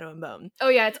with Shadow and Bone. Oh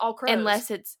yeah, it's all crows.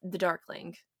 Unless it's the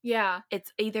Darkling. Yeah.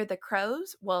 It's either the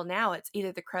crows. Well, now it's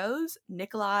either the crows,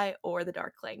 Nikolai, or the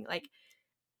Darkling.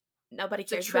 Nobody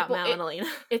cares about Mal and Alina.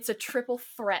 It's a triple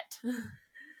threat.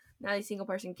 Not a single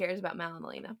person cares about Mal and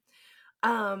Alina.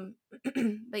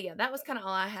 But yeah, that was kind of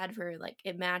all I had for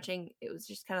it matching. It was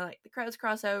just kind of the crows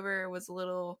crossover was a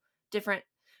little different.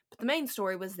 But the main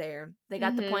story was there. They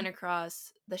got the point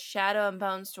across. The Shadow and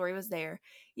Bone story was there.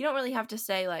 You don't really have to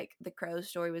say, the Crow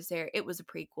story was there. It was a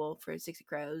prequel for Six of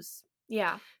Crows.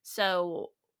 Yeah.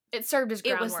 So it served as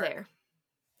groundwork. It was there.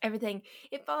 Everything.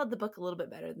 It followed the book a little bit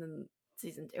better than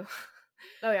season 2.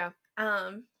 Oh, yeah.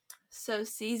 So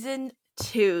season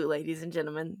 2, ladies and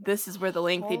gentlemen. This is where the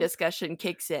lengthy discussion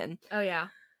kicks in. Oh, yeah.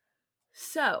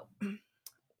 So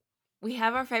we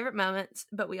have our favorite moments,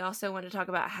 but we also want to talk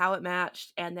about how it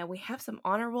matched, and then we have some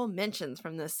honorable mentions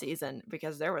from this season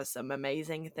because there was some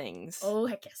amazing things. Oh,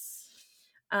 heck yes.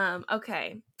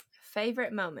 Okay.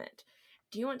 Favorite moment.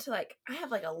 Do you want to I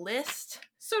have a list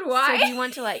So do I. So do you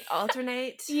want to, like,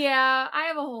 alternate? Yeah, I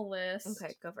have a whole list.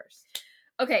 Okay, go first.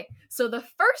 Okay, so the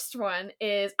first one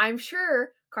is, I'm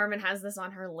sure Carmen has this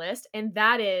on her list, and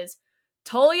that is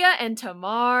Tolia and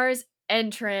Tamar's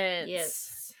entrance.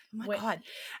 Yes. Oh my God.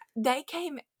 They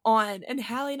came on, and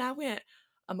Hallie and I went,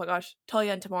 oh my gosh,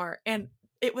 Talia and Tamar. And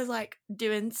it was like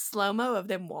doing slow-mo of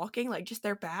them walking, like just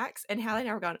their backs. And Hallie and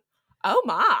I were going, oh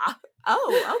my.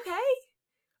 Oh, okay.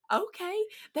 Okay.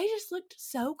 They just looked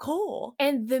so cool.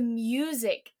 And the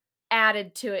music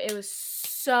added to it. It was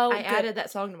so I good. added that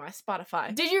song to my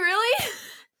Spotify. Did you really?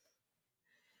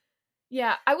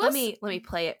 Yeah, I will. Let me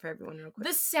play it for everyone real quick.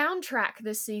 The soundtrack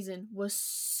this season was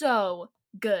so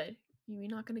good. You're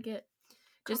not gonna get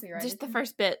copyrighted. Just the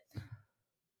first bit.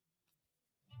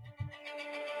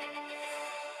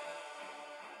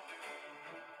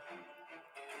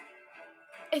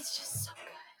 It's just so good.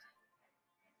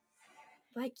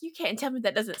 Like, you can't tell me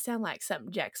that doesn't sound like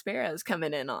something Jack Sparrow's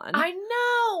coming in on. I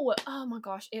know. Oh my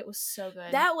gosh, it was so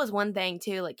good. That was one thing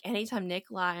too. Like, anytime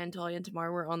Nikolai and Talia and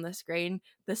Tamar were on the screen,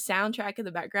 the soundtrack in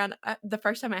the background. The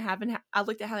first time it happened, I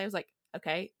looked at Hallie. I was like,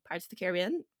 "Okay, Pirates of the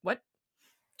Caribbean. What?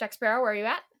 Jack Sparrow, where are you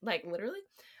at?" Like, literally."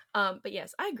 But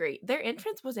yes, I agree. Their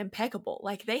entrance was impeccable.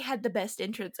 Like, they had the best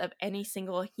entrance of any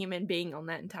single human being on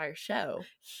that entire show.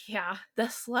 Yeah, the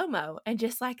slow-mo and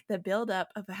just like the build up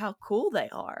of how cool they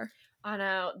are. I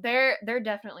know. They're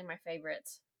definitely my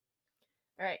favorites.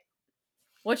 All right,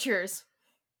 what's yours?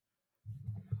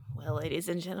 Well, ladies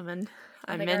and gentlemen,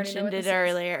 I think I already know what mentioned it this is.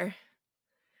 earlier,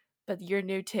 but your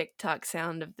new TikTok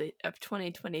sound of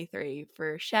 2023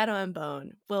 for Shadow and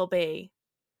Bone will be,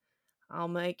 I'll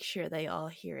make sure they all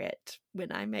hear it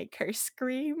when I make her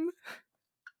scream.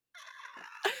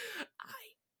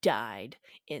 I died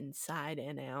inside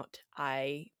and out.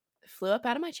 I flew up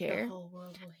out of my chair. The whole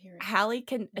world will hear it. Hallie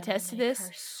can attest to this.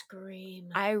 Her scream.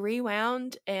 I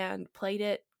rewound and played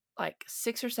it like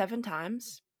 6 or 7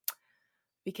 times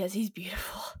because he's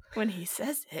beautiful when he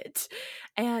says it.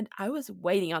 And I was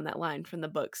waiting on that line from the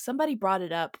book. Somebody brought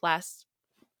it up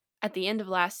at the end of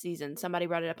last season. Somebody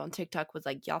brought it up on TikTok, was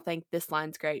like, y'all think this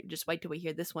line's great. Just wait till we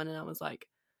hear this one. And I was like,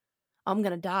 I'm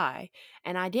going to die.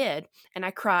 And I did. And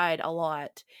I cried a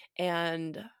lot.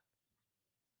 And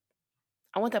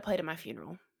I want that played at my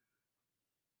funeral.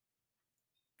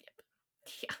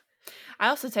 Yeah. I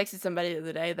also texted somebody the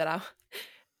other day that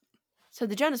so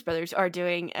the Jonas Brothers are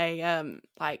doing a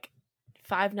like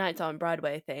 5 nights on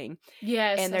Broadway thing.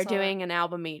 Yes. And they're doing an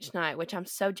album each night, which I'm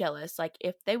so jealous. Like,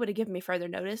 if they would have given me further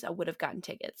notice, I would have gotten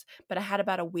tickets. But I had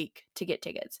about a week to get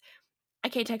tickets. I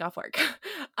can't take off work.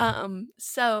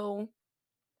 So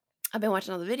I've been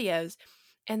watching all the videos,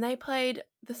 and they played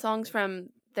the songs from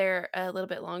their A Little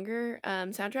Bit Longer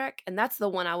soundtrack, and that's the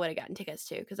one I would have gotten tickets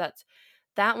to, because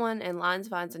that one and Lines,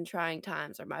 Vines, and Trying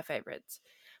Times are my favorites.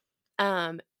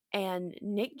 And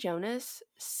Nick Jonas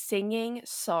singing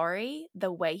Sorry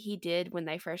the way he did when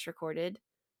they first recorded,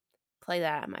 play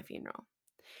that at my funeral.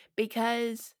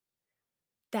 Because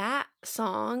that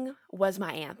song was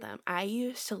my anthem. I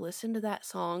used to listen to that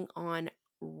song on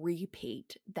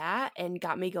repeat. That and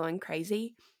Got Me Going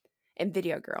Crazy and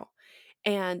Video Girl.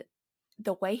 And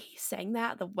the way he sang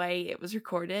that, the way it was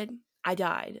recorded, I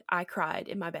died. I cried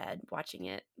in my bed watching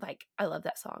it. Like, I love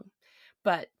that song.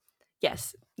 But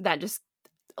yes, that just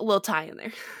a little tie in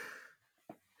there.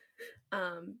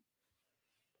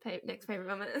 Next favorite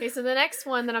moment. Okay, so the next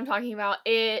one that I'm talking about,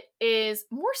 it is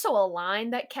more so a line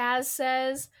that Kaz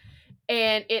says,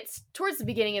 and it's towards the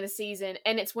beginning of the season,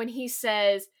 and it's when he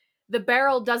says, "The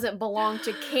barrel doesn't belong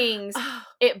to kings,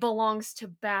 it belongs to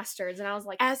bastards." And I was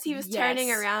like, as he was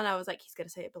turning around, I was like, he's gonna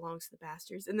say it belongs to the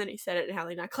bastards. And then he said it, and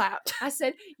Hallie and I clapped. I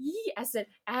said,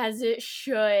 as it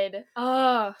should.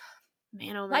 Oh,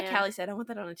 man, oh man. Like Hallie said, I want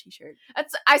that on a t-shirt.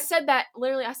 I said that,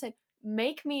 literally, I said,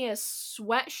 make me a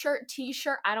sweatshirt,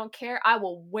 t-shirt, I don't care. I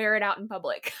will wear it out in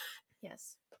public.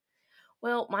 Yes.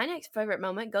 Well, my next favorite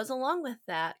moment goes along with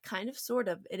that, kind of, sort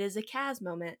of. It is a Kaz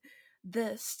moment.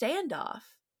 The standoff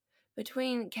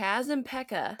between Kaz and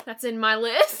Pekka. That's in my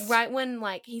list. Right when,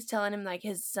 like, he's telling him, like,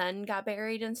 his son got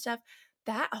buried and stuff.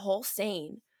 That whole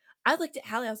scene. I looked at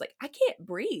Hallie, I was like, I can't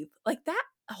breathe. Like, that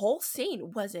whole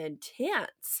scene was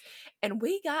intense. And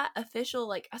we got official,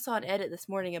 like, I saw an edit this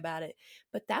morning about it,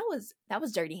 but that was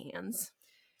Dirty Hands.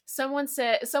 Someone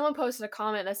posted a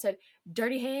comment that said,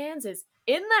 Dirty Hands is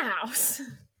in the house.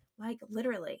 Like,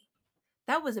 literally.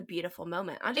 That was a beautiful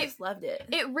moment. I just loved it.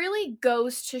 It really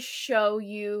goes to show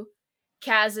you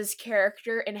Kaz's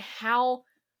character and how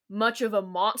much of a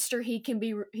monster he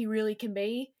really can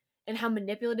be, and how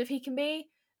manipulative he can be.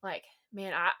 Like,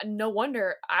 man, no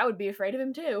wonder I would be afraid of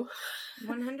him too.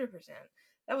 100%.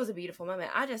 That was a beautiful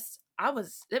moment.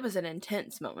 It was an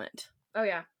intense moment. Oh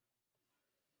yeah.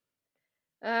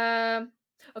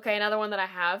 Okay, another one that I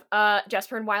have.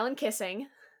 Jesper and Wylan kissing.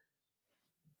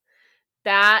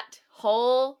 That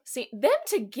whole scene, them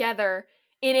together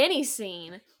in any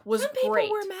scene was Some people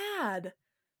great. were mad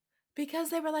because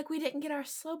they were like, we didn't get our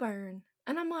slow burn.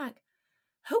 And I'm like,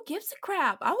 who gives a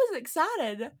crap? I was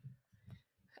excited.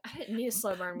 I didn't need a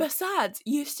slow burn. Besides,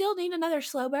 you still need another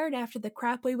slow burn after the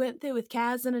crap we went through with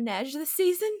Kaz and Inej this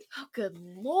season? Oh, good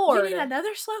lord. You need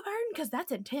another slow burn? Because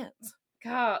that's intense.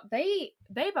 God, they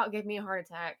about gave me a heart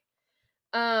attack.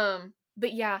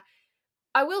 But yeah,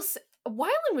 I will say,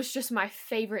 Wylan was just my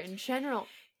favorite in general.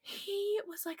 He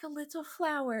was like a little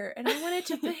flower, and I wanted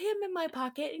to put him in my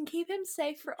pocket and keep him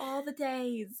safe for all the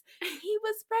days. He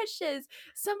was precious.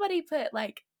 Somebody put,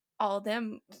 like, all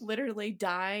them literally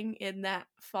dying in that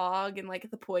fog and,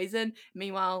 like, the poison.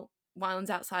 Meanwhile,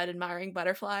 Wyland's outside admiring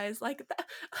butterflies. Like,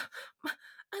 I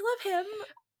love him.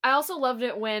 I also loved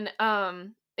it when,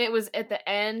 it was at the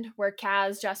end where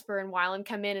Kaz, Jesper, and Wylan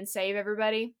come in and save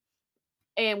everybody.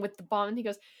 And with the bomb, and he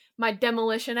goes, my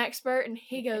demolition expert, and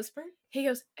he goes,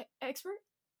 expert?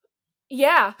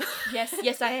 Yeah.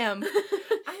 Yes, I am.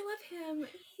 I love him.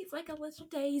 He's like a little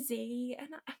daisy, and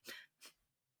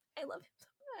I love him so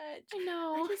much. I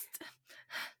know.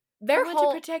 I want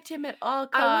to protect him at all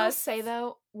costs. I will say,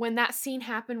 though, when that scene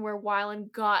happened where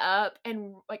Wylan got up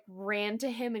and, like, ran to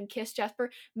him and kissed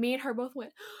Jesper, me and her both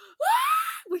went, ah!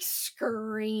 We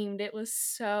screamed. It was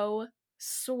so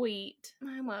sweet.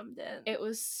 I loved it. It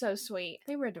was so sweet.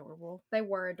 They were adorable. They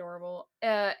were adorable.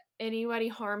 Anybody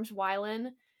harms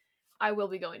Wylan, I will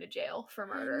be going to jail for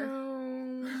murder.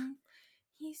 No.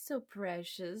 He's so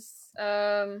precious.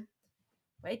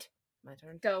 Wait. My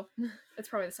turn. Go. It's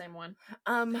probably the same one.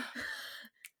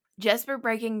 Jesper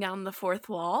breaking down the fourth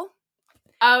wall.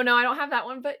 Oh, no, I don't have that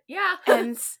one, but yeah.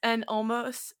 and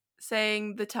almost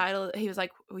saying the title. He was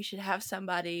like, we should have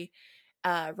somebody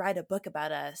write a book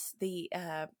about us. He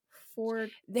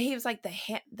was like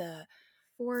the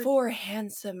four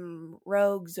handsome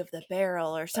rogues of the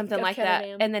barrel or something like that.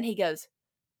 And then he goes,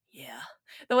 yeah.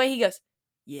 The way he goes,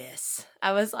 yes.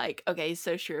 I was like, okay, he's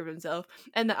so sure of himself.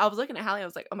 And I was looking at Hallie, I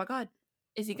was like, oh my god,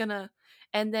 is he gonna?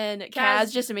 And then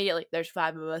Kaz just immediately, there's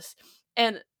 5 of us.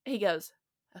 And he goes,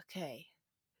 okay,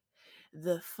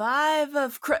 the 5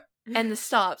 of and the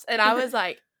stops. And I was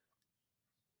like,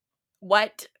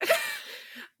 what?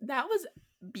 That was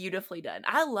beautifully done.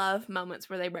 I love moments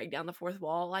where they break down the fourth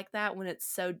wall like that when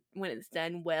it's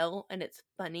done well and it's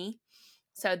funny.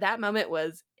 So that moment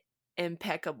was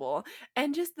impeccable.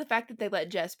 And just the fact that they let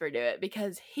Jesper do it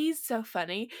because he's so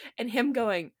funny and him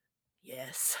going,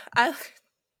 yes.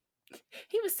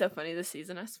 He was so funny this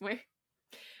season, I swear.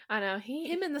 I know.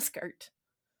 Him in the skirt.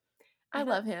 I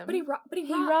love him. But he rocked it.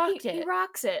 He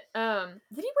rocks it. Did he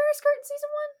wear a skirt in season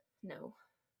 1? No.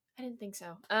 I didn't think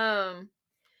so.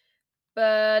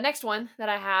 The next one that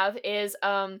I have is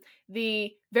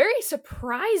the very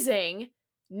surprising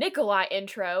Nikolai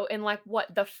intro in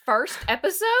the first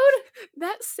episode.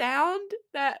 That sound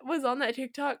that was on that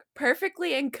TikTok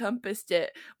perfectly encompassed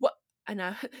it. What? I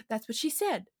know that's what she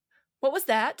said. What was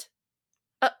that?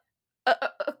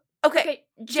 Okay,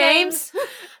 James.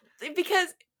 Because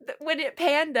when it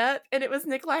panned up and it was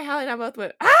Nikolai, Hallie, and I both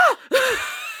went, ah!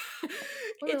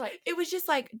 It was just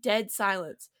like dead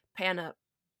silence. Pan up.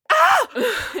 Ah!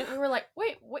 We were like,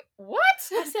 wait, what?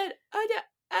 I said,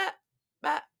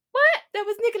 what? That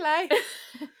was Nikolai.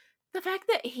 The fact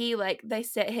that they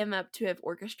set him up to have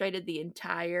orchestrated the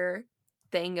entire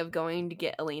thing of going to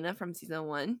get Alina from season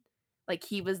 1. Like,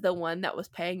 he was the one that was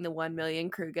paying the 1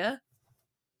 million Kruger.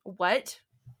 What?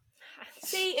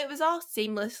 See, it was all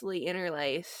seamlessly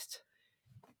interlaced.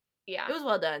 Yeah. It was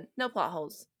well done. No plot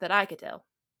holes that I could tell.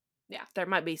 Yeah. There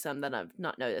might be some that I've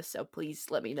not noticed, so please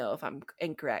let me know if I'm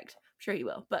incorrect. I'm sure you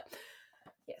will, but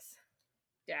yes.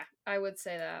 Yeah, I would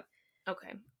say that.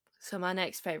 Okay. So my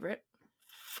next favorite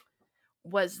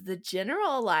was the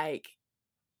general,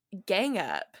 gang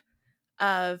up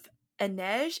of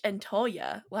Inej and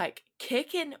Tolya,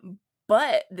 kicking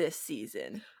butt this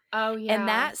season. Oh, yeah. And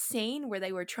that scene where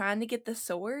they were trying to get the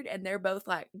sword and they're both,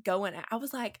 going out. I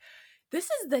was like, this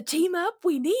is the team up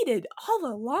we needed all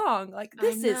along.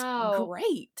 This is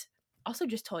great. Also,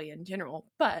 just Tolya in general.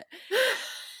 But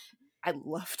I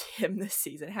loved him this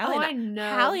season. I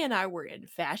know. Hallie and I were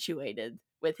infatuated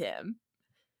with him.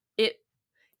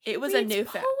 It was a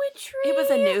newfound poetry. It was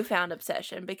a newfound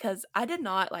obsession because I did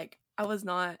not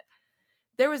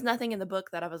there was nothing in the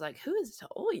book that I was like, who is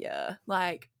Tolya?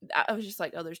 I was just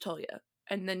like, oh, there's Tolya.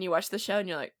 And then you watch the show and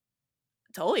you're like,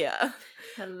 Tolya.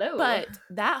 Hello. But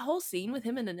that whole scene with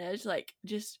him and Inej,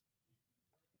 just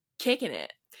kicking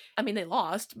it. I mean, they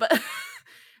lost, but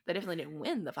they definitely didn't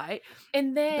win the fight.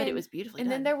 And then, but it was beautifully done.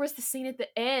 Then there was the scene at the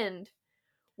end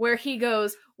where he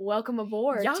goes, "Welcome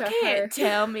aboard." Y'all to can't her.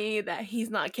 tell me that he's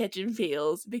not catching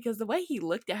feels, because the way he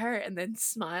looked at her and then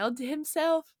smiled to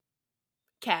himself,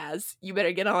 Kaz, you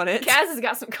better get on it. Kaz has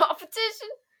got some competition.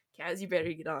 Kaz, you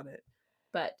better get on it.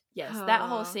 But yes, that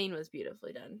whole scene was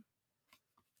beautifully done.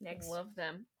 Next. Love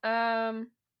them.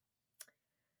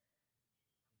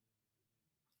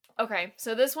 Okay,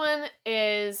 so this one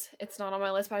it's not on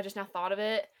my list, but I just now thought of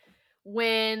it.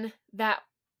 When that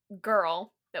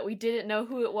girl that we didn't know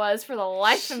who it was for the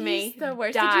life of me the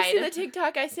worst. died. Did you see the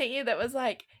TikTok I sent you that was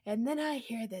like, and then I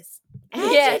hear this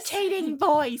Yes. agitating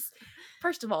voice?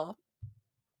 First of all,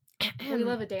 we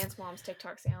love a Dance Mom's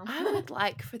TikTok sound. I would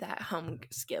like for that home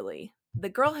skilly, the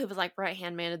girl who was like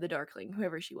right-hand man of the Darkling,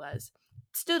 whoever she was.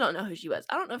 Still don't know who she was.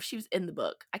 I don't know if she was in the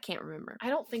book. I can't remember. I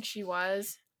don't think she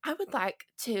was. I would like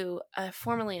to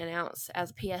formally announce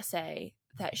as a PSA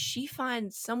that she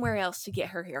finds somewhere else to get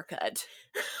her hair cut.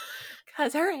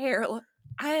 Because her hair,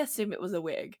 I assume it was a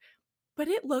wig, but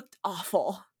it looked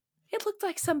awful. It looked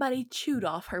like somebody chewed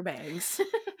off her bangs.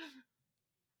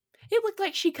 It looked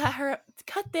like she cut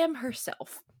them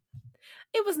herself.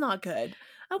 It was not good.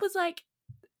 I was like,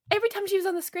 every time she was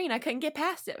on the screen, I couldn't get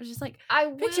past it. I was just like,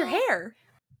 fix your hair.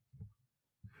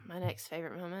 My next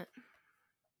favorite moment.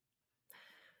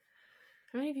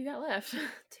 How many have you got left?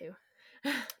 2.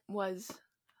 Was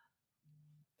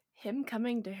him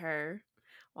coming to her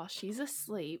while she's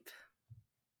asleep.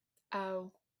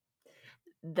 Oh.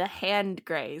 The hand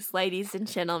graze, ladies and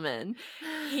gentlemen.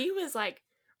 He was like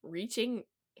reaching,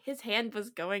 his hand was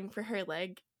going for her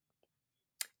leg.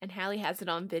 And Hallie has it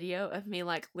on video of me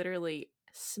like literally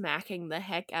smacking the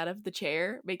heck out of the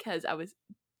chair because I was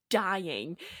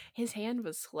dying. His hand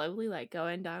was slowly like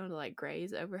going down to like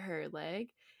graze over her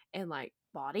leg and like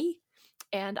body.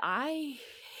 And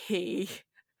he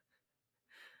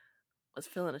was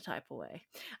feeling a type of way.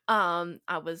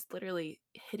 I was literally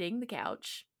hitting the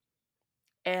couch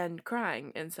and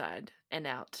crying inside and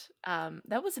out.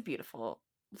 That was a beautiful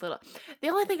little. The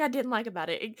only thing I didn't like about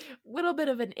it, a little bit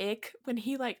of an ick when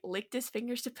he like licked his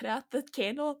fingers to put out the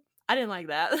candle. I didn't like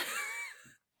that.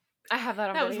 I have that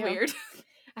on video. That was weird.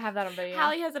 I have that on video.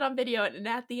 Hallie has it on video, and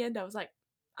at the end, I was like,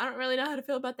 I don't really know how to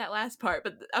feel about that last part,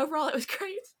 but overall, it was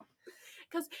great.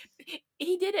 Because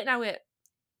he did it, and I went,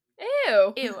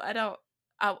 ew.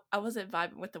 I wasn't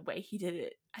vibing with the way he did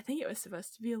it. I think it was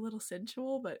supposed to be a little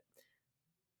sensual, but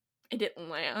it didn't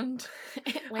land.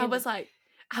 I was like,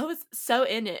 I was so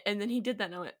in it, and then he did that,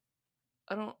 and I went,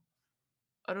 I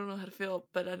don't know how to feel,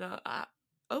 but I know,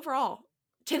 overall,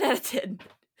 10 out of 10.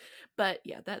 But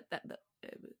yeah, that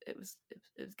it was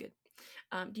good.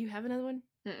 Do you have another one?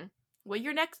 Mm-mm. Well,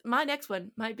 my next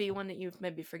one might be one that you've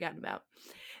maybe forgotten about.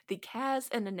 The Kaz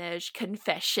and Inej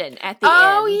confession at the end.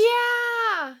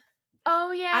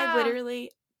 Oh yeah. I literally,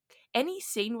 any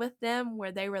scene with them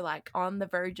where they were like on the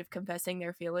verge of confessing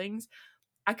their feelings,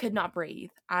 I could not breathe.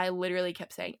 I literally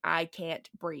kept saying, I can't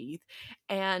breathe.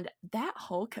 And that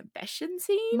whole confession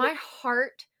scene, my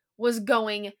heart was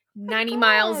going 90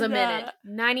 miles a minute.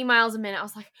 90 miles a minute. I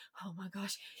was like, oh my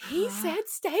gosh. He said,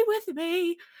 stay with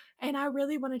me. And I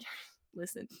really wanted to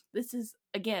listen. This is,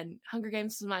 again, Hunger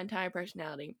Games is my entire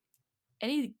personality.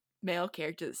 Any male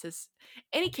character that says,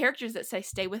 any characters that say,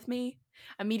 stay with me,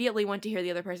 immediately want to hear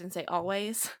the other person say,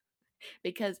 always.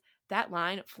 Because that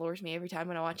line floors me every time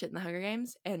when I watch it in the Hunger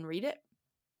Games and read it.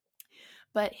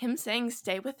 But him saying,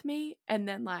 stay with me, and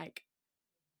then like,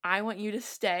 I want you to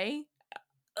stay.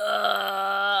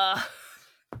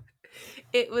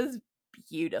 It was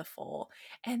beautiful.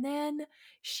 And then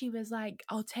she was like,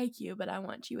 I'll take you, but I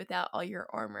want you without all your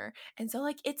armor. And so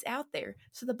like, it's out there.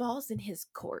 So the ball's in his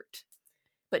court.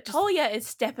 But Talia is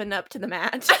stepping up to the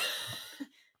match.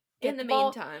 In the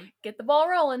meantime. Get the ball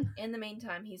rolling. In the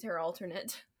meantime, he's her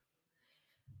alternate.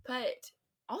 But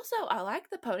also, I like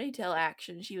the ponytail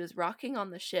action. She was rocking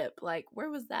on the ship. Like, where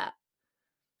was that?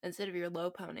 Instead of your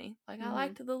low pony. Like, I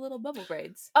liked the little bubble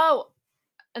braids. Oh,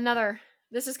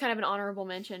 this is kind of an honorable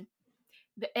mention.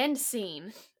 The end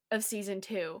scene of season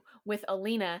 2 with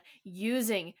Alina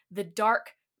using the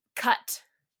dark cut.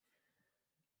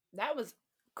 That was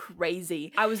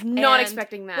crazy. I was not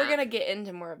expecting that. We're going to get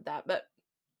into more of that, but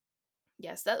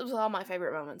yes, that was all my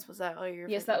favorite moments. Was that all your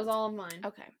Yes, that was all of mine.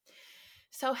 Okay.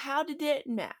 So how did it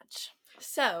match?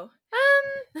 So,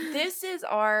 this is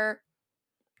our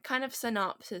kind of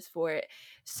synopsis for it.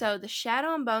 So, the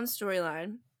Shadow and Bone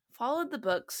storyline followed the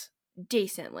books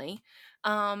decently.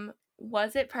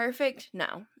 Was it perfect?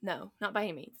 No, not by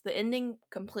any means. The ending,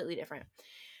 completely different.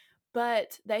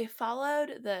 But they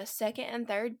followed the second and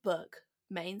third book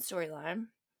main storyline.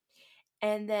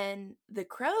 And then the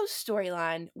Crows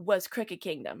storyline was Crooked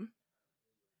Kingdom.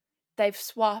 They've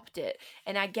swapped it.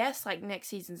 And I guess like next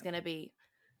season's going to be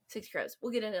Six Crows.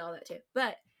 We'll get into all that too.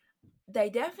 But they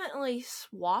definitely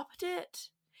swapped it.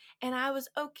 And I was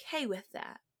okay with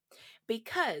that.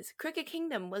 Because Crooked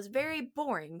Kingdom was very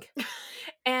boring.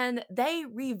 And they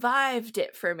revived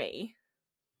it for me.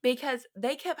 Because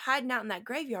they kept hiding out in that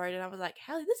graveyard. And I was like,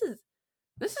 Hallie,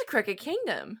 this is Crooked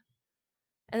Kingdom.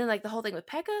 And then like the whole thing with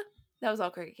Pekka, that was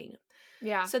all Crooked Kingdom.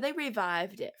 Yeah. So they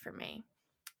revived it for me.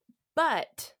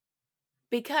 But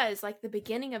because like the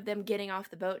beginning of them getting off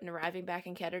the boat and arriving back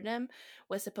in Ketterdam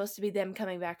was supposed to be them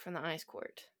coming back from the ice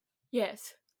court.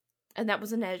 Yes. And that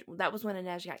was when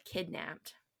Inej got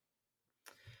kidnapped.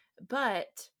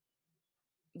 But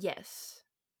yes.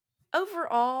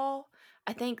 Overall,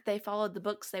 I think they followed the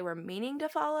books they were meaning to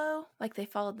follow. Like they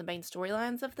followed the main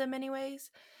storylines of them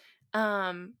anyways.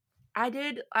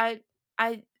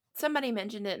 Somebody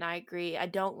mentioned it and I agree. I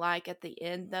don't like at the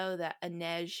end though that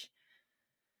Inej,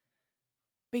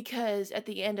 because at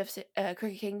the end of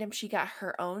Crooked Kingdom she got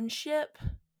her own ship.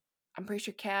 I'm pretty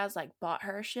sure Kaz like bought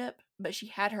her a ship, but she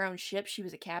had her own ship. She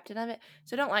was a captain of it.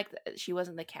 So I don't like that she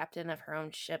wasn't the captain of her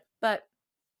own ship, but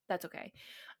that's okay.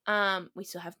 We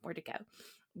still have more to go.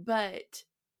 But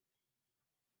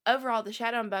overall, the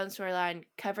Shadow and Bone storyline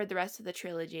covered the rest of the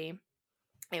trilogy.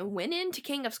 It went into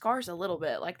King of Scars a little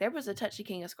bit. Like there was a touch of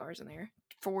King of Scars in there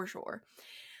for sure.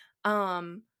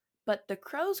 But the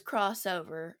Crows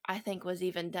crossover, I think, was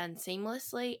even done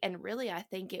seamlessly, and really, I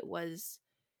think it was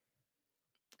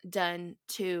done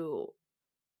to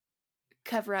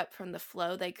cover up from the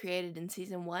flow they created in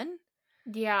season 1.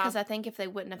 Yeah. Because I think if they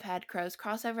wouldn't have had Crows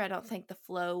crossover, I don't think it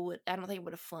would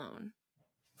have flowed,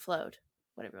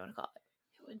 whatever you want to call it.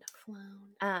 It wouldn't have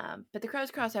flown. But the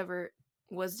Crows crossover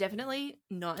was definitely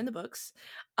not in the books.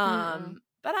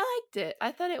 But I liked it.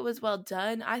 I thought it was well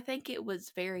done. I think it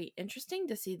was very interesting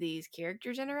to see these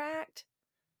characters interact.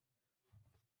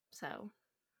 So,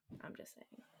 I'm just saying.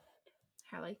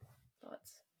 Hallie,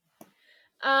 thoughts?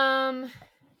 I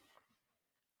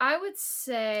would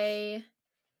say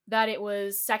that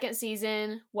second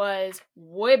season was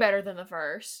way better than the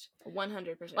first.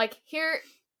 100%. Like here,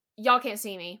 y'all can't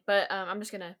see me, but I'm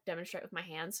just gonna demonstrate with my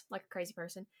hands like a crazy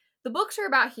person. The books are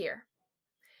about here.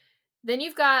 Then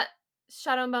you've got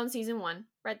Shadow and Bone season 1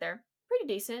 right there, pretty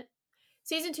decent.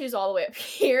 Season 2 is all the way up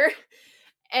here,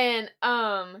 and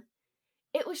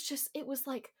it was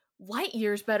like light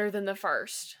years better than the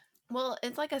first. Well,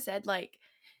 it's like I said, like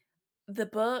the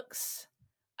books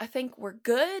I think were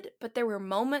good, but there were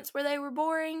moments where they were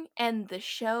boring, and the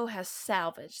show has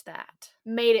salvaged that.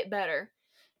 Made it better.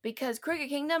 Because Crooked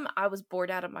Kingdom, I was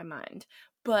bored out of my mind.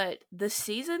 But the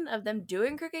season of them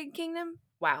doing Crooked Kingdom,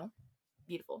 wow.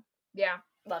 Beautiful. Yeah.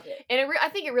 Loved it. And I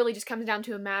think it really just comes down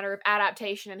to a matter of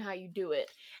adaptation and how you do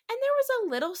it. And there was a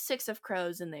little Six of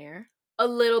Crows in there. A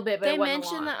little bit, but they it wasn't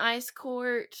mentioned the ice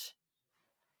court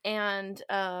and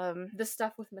the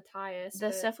stuff with Matthias.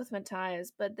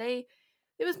 But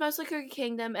it was mostly Crooked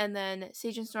Kingdom, and then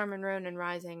Siege and Storm and Ruin and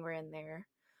Rising were in there.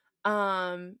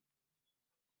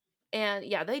 And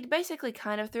yeah, they basically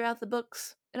kind of threw out the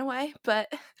books in a way,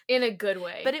 but in a good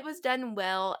way. But it was done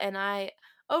well, and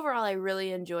overall I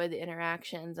really enjoyed the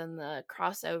interactions and the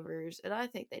crossovers, and I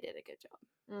think they did a good job.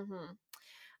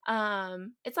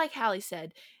 It's like Hallie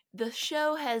said, the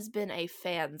show has been a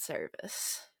fan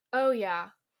service. Oh yeah.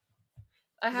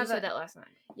 I said that last night.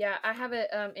 Yeah, I have it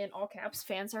in all caps,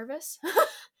 fan service.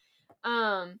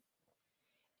 And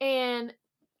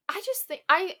I just think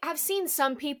I have seen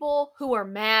some people who are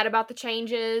mad about the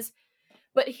changes,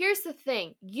 but here's the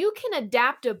thing. You can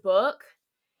adapt a book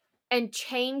and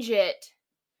change it.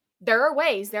 There are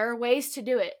ways to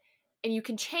do it. And you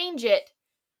can change it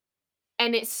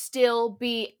and it still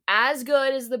be as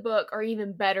good as the book or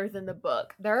even better than the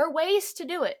book. There are ways to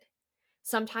do it.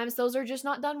 Sometimes those are just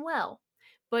not done well.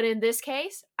 But in this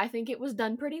case, I think it was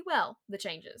done pretty well, the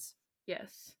changes.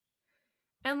 Yes.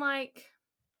 And like,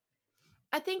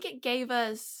 I think it gave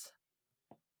us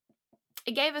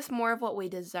more of what we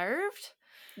deserved.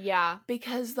 Yeah.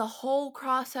 Because the whole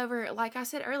crossover, like I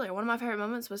said earlier, one of my favorite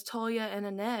moments was Toya and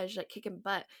Inej like kicking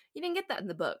butt. You didn't get that in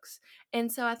the books. And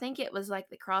so I think it was like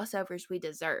the crossovers we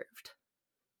deserved.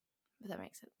 If that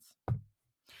makes sense.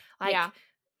 Like, yeah.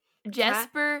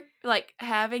 Jesper, like,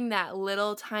 having that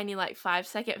little tiny, like,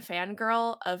 5-second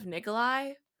fangirl of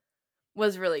Nikolai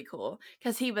was really cool.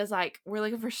 Because he was like, we're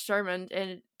looking for Sturmund,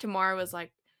 and Tamara was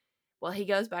like, well, he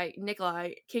goes by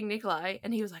Nikolai, King Nikolai,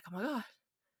 and he was like, oh my god,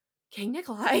 King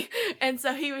Nikolai. And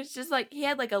so he was just like, he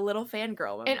had like a little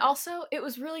fangirl moment. And also, it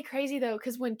was really crazy though,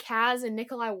 because when Kaz and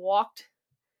Nikolai walked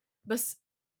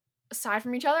aside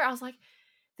from each other. I was like,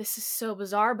 this is so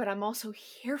bizarre, but I'm also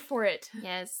here for it.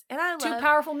 Yes, and I love 2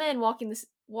 powerful men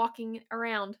walking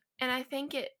around. And I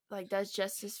think it like does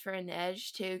justice for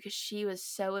Inej too, because she was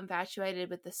so infatuated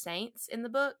with the Saints in the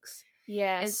books.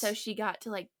 Yes. And so she got to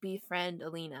like befriend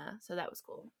Alina, so that was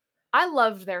cool. I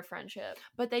loved their friendship.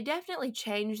 But they definitely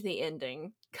changed the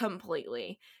ending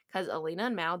completely, because Alina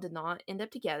and Mal did not end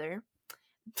up together.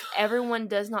 Everyone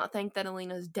does not think that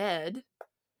Alina's dead.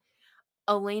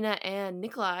 Alina and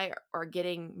Nikolai are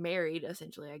getting married,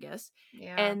 essentially, I guess.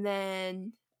 Yeah. And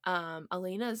then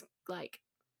Alina's like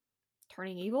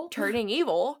turning evil.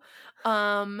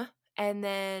 And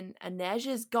then Inej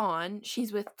is gone.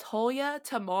 She's with Tolia,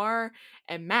 Tamar,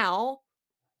 and Mal.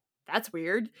 That's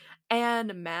weird.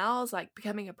 And Mal's like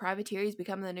becoming a privateer. He's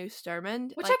becoming the new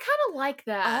Sturmund. Which like, I kind of like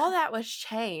that. All that was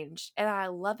changed. And I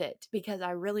love it because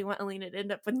I really want Alina to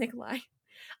end up with Nikolai.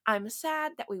 I'm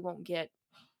sad that we won't get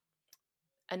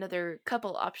another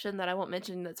couple option that I won't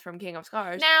mention that's from King of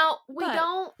Scars. Now,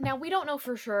 we don't know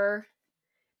for sure.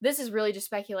 This is really just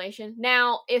speculation.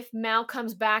 Now, if Mal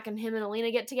comes back and him and Alina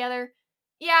get together,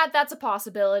 yeah, that's a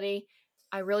possibility.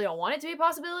 I really don't want it to be a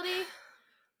possibility.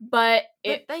 But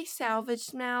they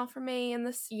salvaged Mal for me in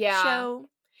this show.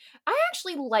 I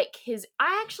actually like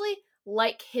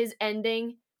his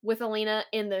ending with Alina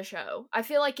in the show. I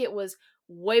feel like it was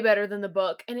way better than the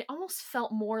book, and it almost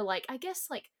felt more like, I guess,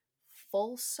 like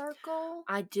full circle.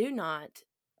 I do not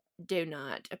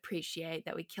appreciate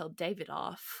that we killed David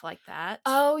off like that.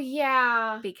 Oh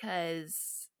yeah,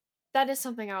 because that is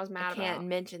something I was mad about. I can't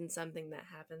mention something that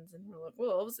happens in Rule of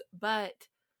Wolves, but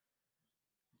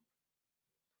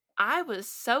I was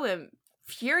so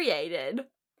infuriated.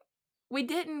 They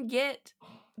didn't get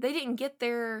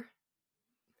their,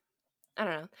 I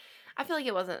don't know. I feel like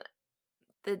it wasn't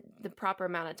the proper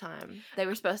amount of time they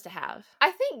were supposed to have.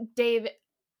 I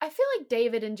feel like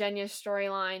David and Jenya's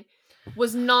storyline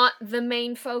was not the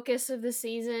main focus of the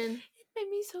season. It made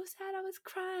me so sad. I was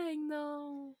crying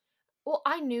though. Well,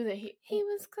 I knew that he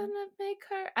was gonna make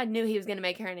her. I knew he was gonna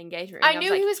make her an engagement ring. I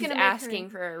knew he was gonna make asking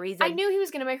for a reason. I knew he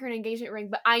was gonna make her an engagement ring,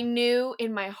 but I knew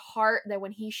in my heart that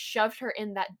when he shoved her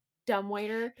in that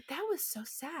dumbwaiter, that was so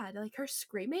sad. Like her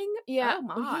screaming. Yeah, oh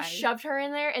my! When he shoved her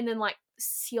in there and then like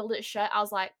sealed it shut, I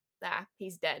was like,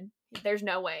 he's dead. There's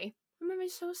no way. It made me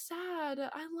so sad.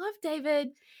 I love David.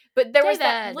 But there was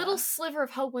that little sliver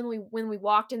of hope when we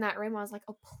walked in that room. I was like,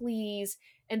 oh please.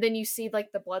 And then you see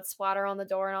like the blood splatter on the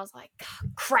door, and I was like,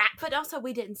 crap. But also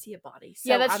we didn't see a body. So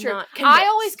yeah, that's I'm true. Not convinced. I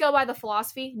always go by the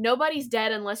philosophy, nobody's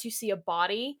dead unless you see a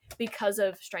body because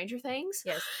of Stranger Things.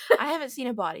 Yes. I haven't seen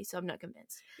a body, so I'm not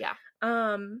convinced. Yeah.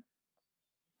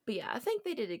 But yeah, I think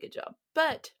they did a good job.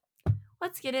 But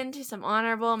let's get into some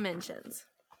honorable mentions.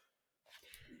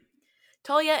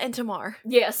 Tolia and Tamar.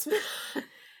 Yes.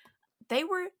 They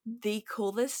were the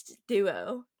coolest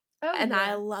duo. Oh, and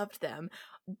I loved them.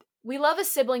 We love a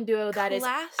sibling duo that is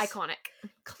iconic.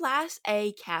 Class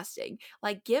A casting.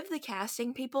 Like, give the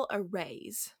casting people a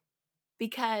raise.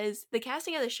 Because the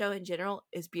casting of the show in general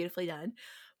is beautifully done.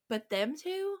 But them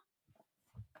two,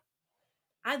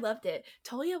 I loved it.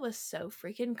 Tolia was so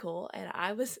freaking cool. And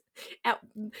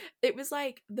it was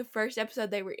like the first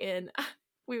episode they were in.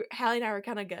 Hallie and I were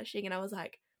kind of gushing. And I was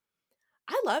like,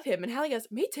 I love him. And Hallie goes,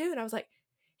 me too. And I was like,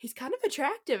 he's kind of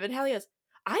attractive. And Hallie goes,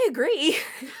 I agree.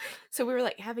 So we were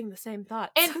like having the same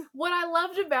thoughts. And what I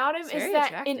loved about him is that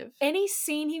attractive. In any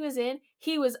scene he was in,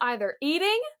 he was either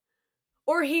eating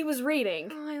or he was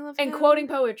reading and quoting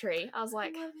poetry. I was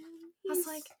like,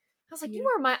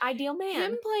 you are my ideal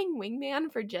man. Him playing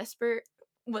wingman for Jesper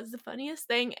was the funniest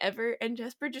thing ever. And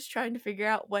Jesper just trying to figure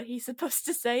out what he's supposed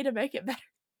to say to make it better.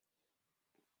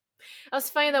 It was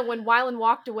funny that when Wylan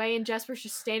walked away and Jesper's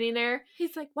just standing there,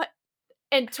 he's like, what?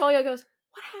 And Tolia goes,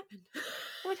 what happened?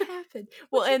 What happened?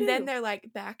 Well, and then they're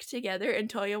like back together and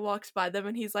Tolia walks by them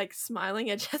and he's like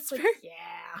smiling at Jesper. Like,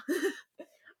 yeah.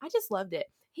 I just loved it.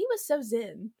 He was so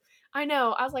zen. I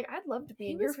know. I was like, I'd love to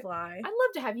be in your fly. I'd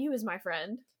love to have you as my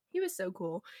friend. He was so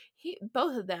cool.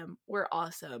 Both of them were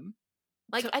awesome.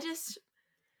 Like,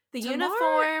 the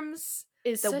uniforms,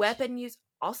 the weapon use.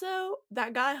 Also,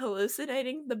 that guy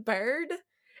hallucinating the bird,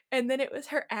 and then it was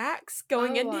her axe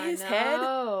going into his head.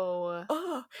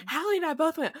 Oh, Hallie and I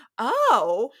both went,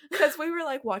 oh, because we were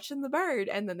like watching the bird,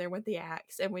 and then there went the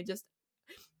axe, and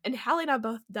Hallie and I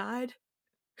both died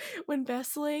when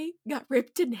Vesely got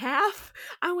ripped in half.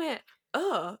 I went,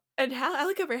 oh, and I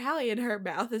look over Hallie, and her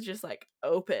mouth is just like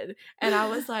open, and I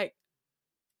was like,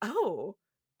 oh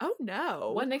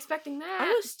no. Wasn't expecting that.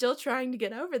 I was still trying to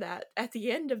get over that at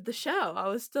the end of the show. I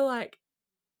was still like,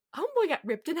 oh boy, got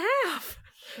ripped in half.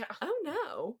 Yeah. Oh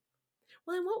no.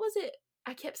 Well, and what was it?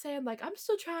 I kept saying, like, I'm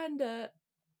still trying to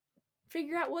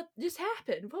figure out what just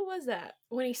happened. What was that?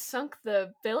 When he sunk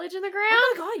the village in the ground?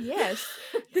 Oh my god, yes.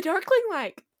 The Darkling,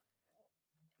 like,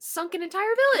 sunk an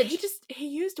entire village. He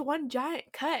used one giant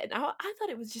cut, and I thought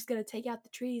it was just gonna take out the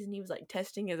trees, and he was, like,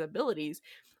 testing his abilities.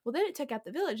 Well, then it took out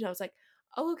the village, and I was like,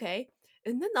 oh, okay.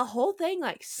 And then the whole thing,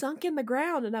 like, sunk in the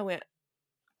ground, and I went,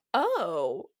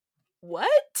 oh,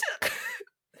 what?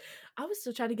 I was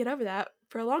still trying to get over that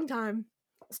for a long time.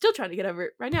 Still trying to get over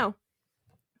it right now.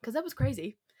 Because that was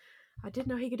crazy. I didn't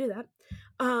know he could do that.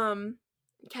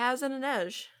 Kaz and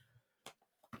Inej.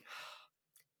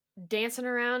 Dancing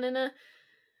around in a...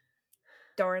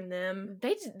 Darn them.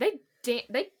 They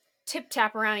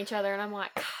tip-tap around each other, and I'm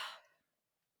like...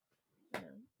 No,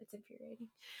 it's infuriating.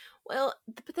 Well,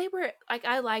 but they were... Like,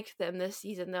 I liked them this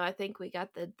season, though. I think we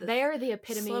got the they are the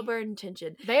epitome... slow burn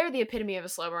tension. They are the epitome of a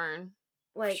slow burn.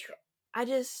 Like,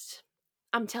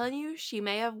 I'm telling you, she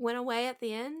may have went away at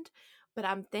the end, but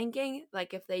I'm thinking,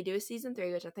 like, if they do a season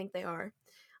 3, which I think they are,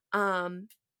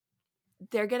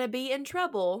 they're gonna be in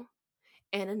trouble,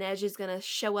 and Inej is gonna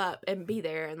show up and be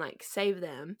there and, like, save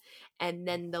them, and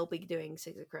then they'll be doing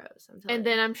Six of Crows. And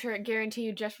then I'm sure, guarantee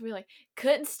you, Jeff will be like,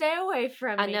 couldn't stay away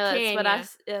from me. I know, that's what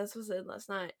that's what I said last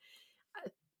night.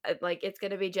 Like, it's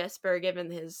gonna be Jesper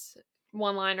given his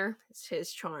one-liner,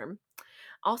 his charm.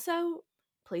 Also,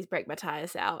 please break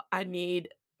Matthias out. I need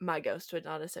my ghost to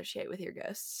not associate with your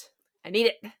ghosts. I need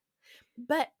it.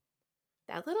 But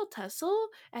that little tussle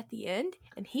at the end,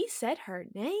 and he said her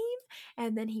name,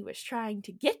 and then he was trying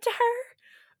to get to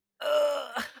her.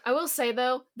 Ugh. I will say,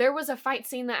 though, there was a fight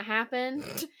scene that happened.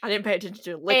 I didn't pay attention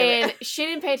to a lick of it. And she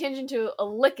didn't pay attention to a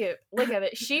lick of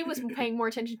it. She was paying more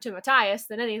attention to Matthias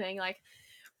than anything. Like,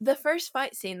 the first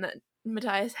fight scene that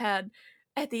Matthias had,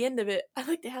 at the end of it, I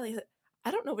looked at Hallie and said, I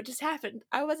don't know what just happened.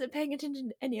 I wasn't paying attention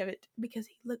to any of it because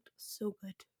he looked so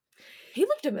good. He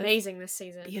looked amazing this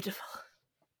season. Beautiful.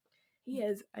 He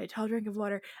is a tall drink of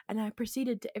water, and I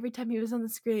proceeded to, every time he was on the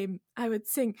screen, I would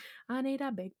sing, I need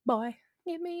a big boy.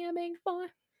 Give me a big boy.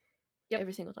 Yep.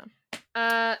 Every single time.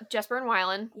 Jesper and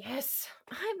Wylan. Yes.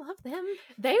 I love them.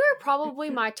 They were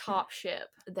probably my top ship.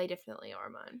 They definitely are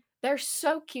mine. They're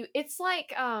so cute. It's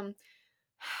like, I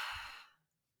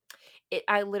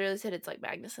literally said it's like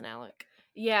Magnus and Alec.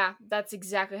 Yeah, that's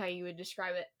exactly how you would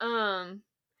describe it.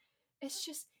 It's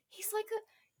just, he's like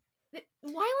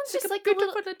Wylan's just like a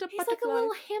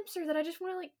little hamster that I just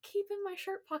want to, like, keep in my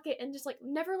shirt pocket and just, like,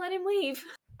 never let him leave.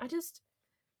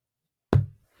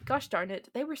 Gosh darn it,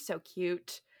 they were so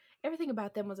cute. Everything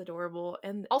about them was adorable,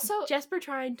 and also Jesper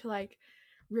trying to, like,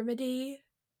 remedy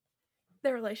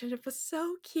their relationship was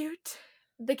so cute.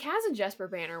 The Kaz and Jesper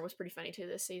banner was pretty funny too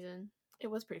this season. It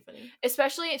was pretty funny.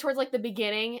 Especially towards, like, the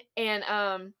beginning,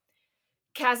 and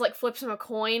Kaz, like, flips him a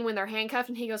coin when they're handcuffed,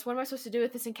 and he goes, what am I supposed to do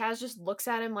with this? And Kaz just looks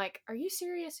at him like, are you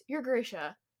serious? You're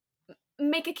Grisha.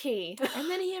 Make a key. And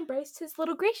then he embraced his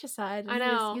little Grisha side. And I know.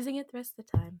 He was using it the rest of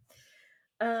the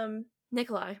time.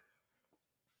 Nikolai.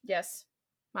 Yes.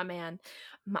 My man.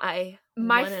 My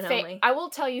one and only. I will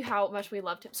tell you how much we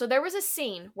loved him. So there was a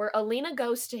scene where Alina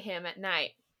goes to him at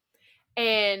night,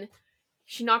 and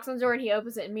she knocks on the door and he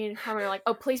opens it, and me and Carmen are like,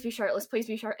 oh, please be shirtless, please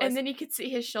be shirtless. And then you could see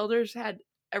his shoulders had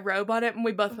a robe on it, and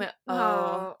we both went,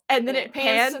 oh. And then it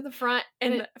pans to the front,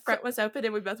 and the front was open,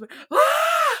 and we both went,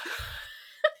 ah!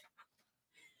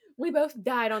 We both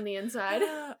died on the inside.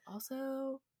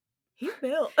 Also, he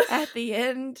built. At the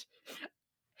end,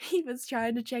 he was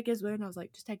trying to check his wound. I was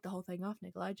like, just take the whole thing off,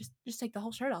 Nikolai. Just take the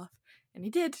whole shirt off. And he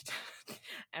did.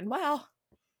 And wow.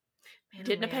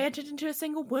 Didn't pay attention to a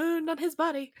single wound on his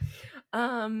body.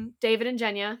 David and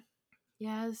Jenya.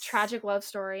 Yes. Tragic love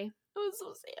story. It was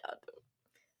so sad.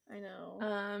 I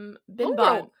know. Ben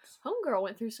Bonds. Homegirl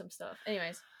went through some stuff.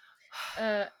 Anyways.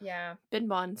 Yeah. Ben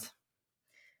Bonds.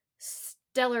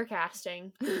 Stellar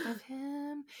casting of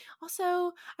him.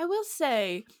 Also, I will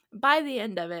say, by the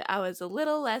end of it, I was a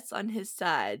little less on his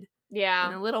side. Yeah.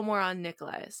 And a little more on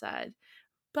Nikolai's side.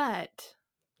 But,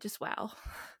 just wow.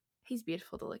 He's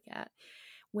beautiful to look at.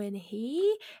 When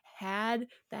he had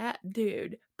that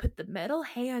dude put the metal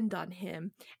hand on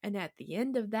him, and at the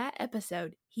end of that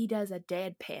episode, he does a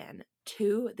deadpan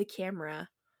to the camera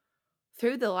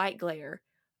through the light glare.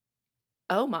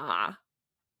 Oh my.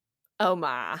 Oh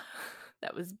my.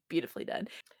 That was beautifully done.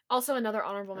 Also, another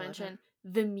honorable mention,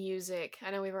 the music. I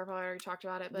know we've already talked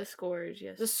about it, but the scores,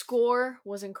 yes. The score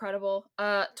was incredible.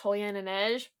 Toya and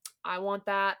Inej, I want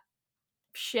that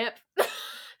ship.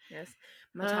 Yes.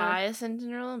 Matthias and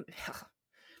general.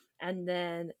 And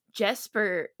then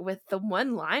Jesper with the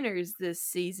one-liners this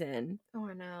season. Oh,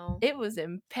 I know. It was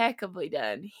impeccably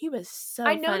done. He was so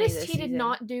I funny noticed this he season. did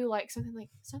not do like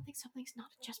something's not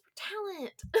a Jesper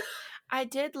talent. I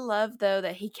did love though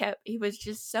that he was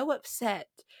just so upset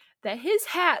that his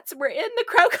hats were in the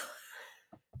crow.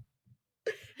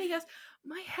 He goes,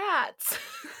 "My hats."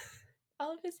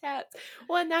 All of his hats.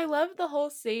 Well, and I love the whole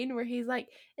scene where he's like,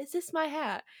 "Is this my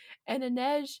hat?" And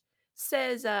Inej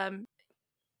says,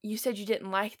 "You said you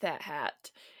didn't like that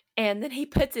hat." And then he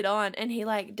puts it on and he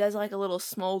like does like a little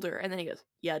smolder and then he goes,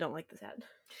 "Yeah, I don't like this hat."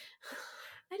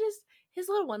 His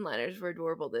little one-liners were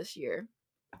adorable this year.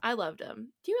 I loved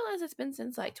them. Do you realize it's been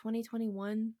since like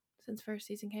 2021 since first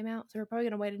season came out? So we're probably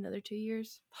gonna wait another 2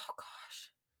 years. Oh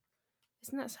gosh.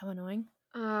 Isn't that so annoying?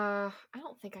 I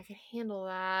don't think I could handle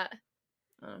that.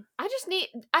 Oh.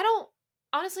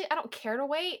 Honestly, I don't care to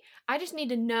wait. I just need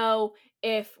to know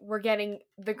if we're getting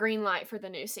the green light for the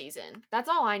new season. That's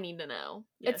all I need to know.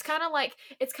 Yes. It's kind of like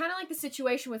the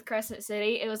situation with Crescent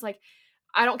City. It was like,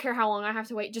 I don't care how long I have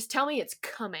to wait. Just tell me it's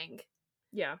coming.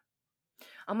 Yeah.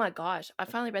 Oh my gosh, I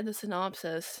finally read the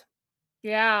synopsis.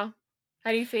 Yeah.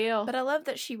 How do you feel? But I love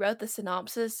that she wrote the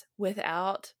synopsis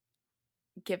without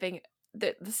giving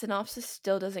the synopsis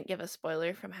still doesn't give a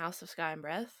spoiler from House of Sky and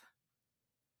Breath.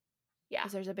 Yeah.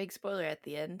 Because there's a big spoiler at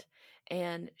the end,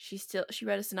 and she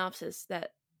wrote a synopsis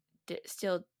that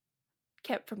still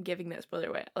kept from giving that spoiler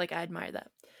away. Like, I admire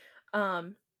that.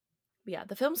 Yeah,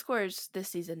 the film scores this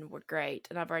season were great,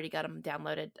 and I've already got them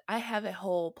downloaded. I have a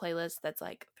whole playlist that's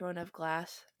like Throne of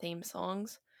Glass theme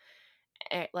songs,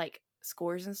 like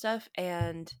scores and stuff,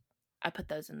 and I put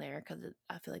those in there because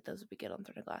I feel like those would be good on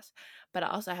Throne of Glass. But I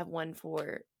also have one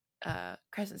for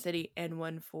Crescent City and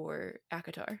one for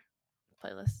Akatar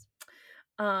playlist.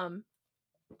 But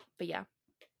yeah,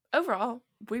 overall,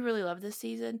 we really love this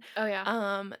season. Oh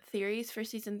yeah. Theories for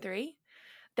season 3.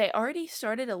 They already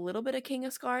started a little bit of King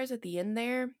of Scars at the end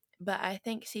there, but I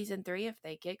think season 3, if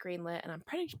they get greenlit, and I'm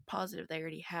pretty positive they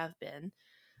already have been,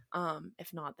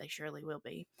 if not, they surely will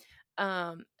be.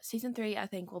 Season 3, I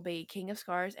think, will be King of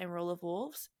Scars and Rule of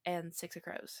Wolves and Six of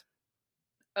Crows.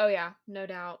 Oh yeah, no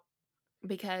doubt.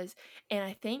 And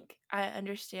I think I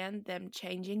understand them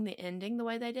changing the ending the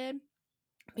way they did,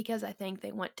 because I think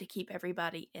they want to keep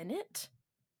everybody in it.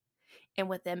 And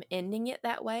with them ending it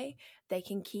that way, they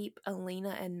can keep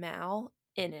Alina and Mal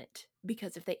in it.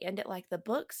 Because if they end it like the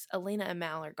books, Alina and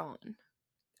Mal are gone.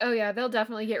 Oh yeah, they'll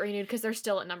definitely get renewed because they're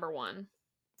still at number 1.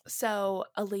 So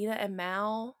Alina and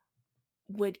Mal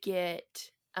would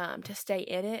get to stay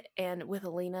in it, and with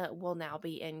Alina will now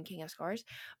be in King of Scars.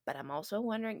 But I'm also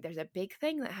wondering, there's a big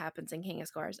thing that happens in King of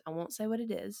Scars. I won't say what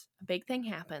it is. A big thing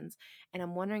happens, and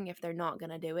I'm wondering if they're not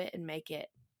going to do it and make it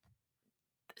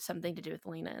something to do with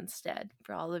Lena instead.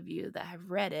 For all of you that have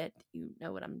read it, you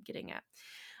know what I'm getting at.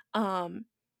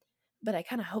 But I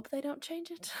kind of hope they don't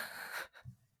change it.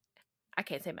 I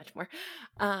can't say much more.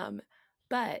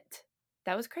 But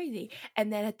that was crazy.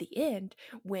 And then at the end,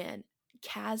 when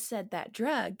Kaz said that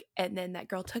drug and then that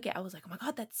girl took it, I was like, oh my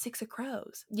God, that's Six of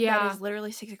Crows. Yeah. That is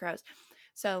literally Six of Crows.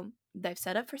 So they've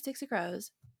set up for Six of Crows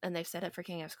and they've set up for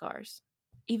King of Scars.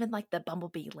 Even like the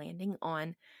bumblebee landing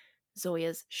on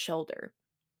Zoya's shoulder.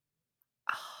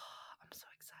 Oh, I'm so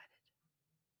excited.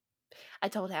 I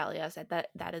told Hallie, I said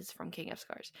that is from King of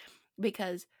Scars.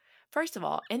 Because, first of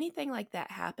all, anything like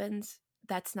that happens,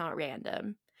 that's not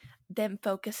random. Them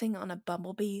focusing on a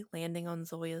bumblebee landing on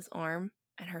Zoya's arm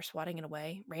and her swatting it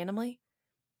away randomly,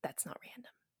 that's not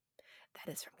random.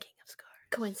 That is from King of Scars.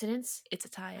 Coincidence? It's a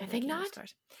tie-in. I think King not. Of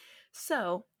Scars.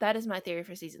 So, that is my theory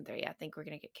for season 3. I think we're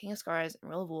going to get King of Scars and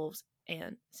Rule of Wolves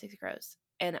and Six of Crows.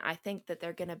 And I think that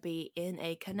they're going to be in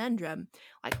a conundrum,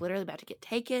 like literally about to get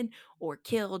taken or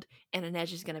killed, and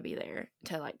Inej is going to be there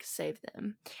to like save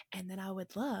them. And then I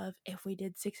would love if we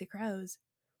did Six of Crows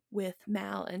with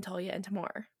Mal and Talia and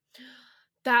Tamar.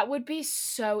 That would be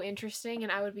so interesting,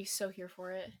 and I would be so here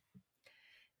for it.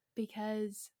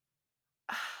 Because,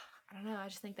 I don't know, I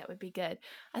just think that would be good.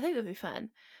 I think it would be fun.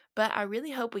 But I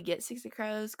really hope we get Six of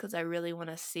Crows, because I really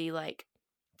want to see, like,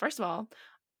 first of all,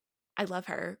 I love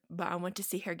her, but I want to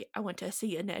see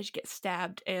Inej get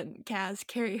stabbed and Kaz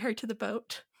carry her to the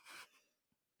boat.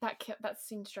 That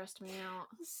scene stressed me out.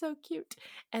 So cute.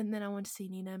 And then I want to see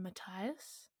Nina and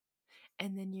Matthias.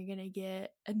 And then you're going to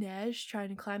get Inej trying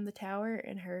to climb the tower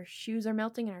and her shoes are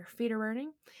melting and her feet are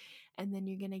burning. And then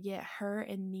you're going to get her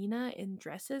and Nina in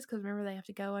dresses, because remember they have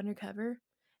to go undercover.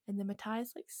 And then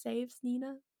Matthias like saves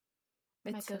Nina.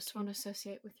 My ghost won't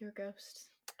associate with your ghost.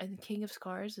 And the King of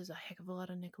Scars is a heck of a lot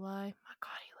of Nikolai. My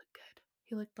God, he looked good.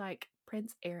 He looked like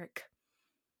Prince Eric.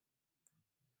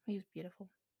 He was beautiful.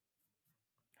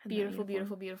 Beautiful,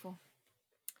 beautiful, beautiful.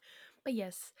 But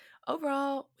yes,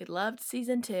 overall, we loved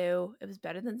season 2. It was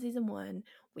better than season 1.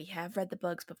 We have read the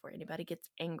books before anybody gets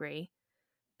angry.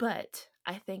 But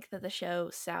I think that the show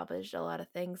salvaged a lot of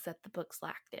things that the books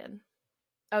lacked in.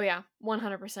 Oh, yeah,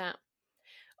 100%.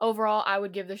 Overall, I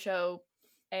would give the show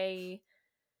a...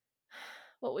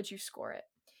 What would you score it?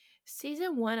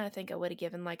 Season 1, I think I would have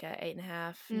given like a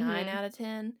 8.5, 9 out of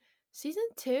 10. Season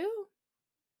 2,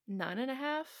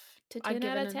 9.5 to 10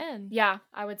 out of 10. Yeah,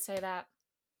 I would say that.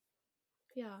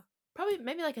 Yeah. Probably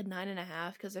maybe like a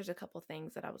 9.5 because there's a couple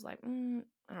things that I was like, I don't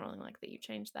really like that you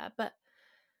changed that, but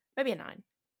maybe a 9.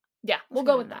 Yeah, we'll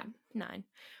go with that. 9.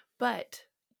 But,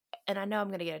 and I know I'm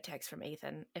going to get a text from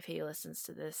Ethan if he listens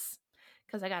to this,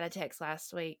 because I got a text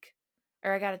last week,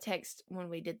 or I got a text when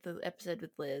we did the episode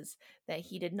with Liz that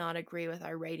he did not agree with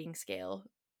our rating scale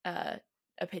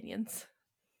opinions.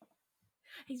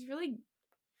 He's really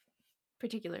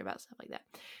particular about stuff like that.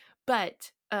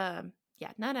 But,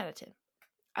 yeah, 9 out of 10.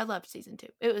 I loved season 2.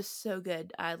 It was so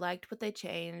good. I liked what they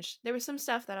changed. There was some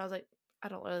stuff that I was like, I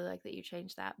don't really like that you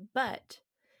changed that. But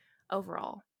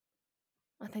overall,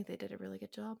 I think they did a really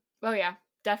good job. Oh, yeah,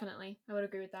 definitely. I would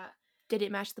agree with that. Did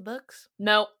it match the books?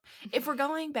 No. If we're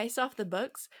going based off the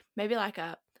books, maybe like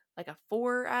a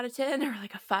 4 out of 10 or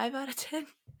like a 5 out of 10.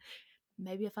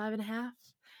 Maybe a 5.5.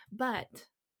 But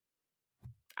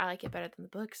I like it better than the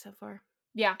books so far.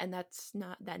 Yeah. And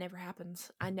that never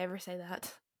happens. I never say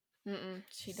that.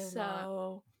 She does not.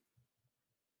 So,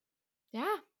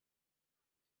 yeah.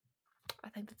 I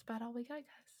think that's about all we got, guys.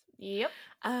 Yep.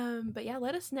 But yeah,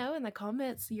 let us know in the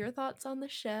comments your thoughts on the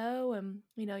show and,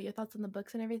 your thoughts on the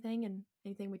books and everything and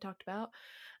anything we talked about.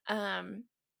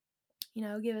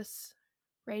 Give us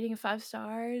rating of 5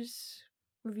 stars,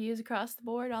 reviews across the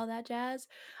board, all that jazz.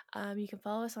 You can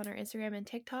follow us on our Instagram and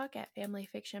TikTok at Family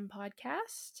Fiction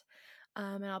Podcast.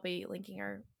 And I'll be linking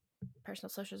our personal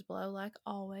socials below, like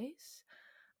always.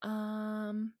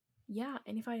 Yeah,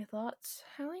 any final thoughts,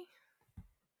 Hallie?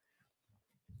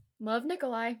 Love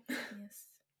Nikolai. Yes.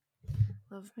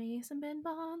 Love me some Ben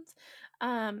Bonds.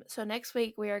 So next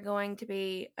week we are going to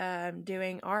be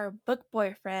doing our book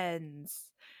boyfriends.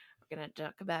 We're gonna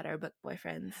talk about our book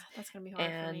boyfriends. That's gonna be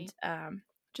hard for me. And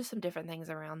just some different things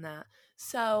around that.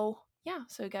 So yeah,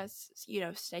 so guys,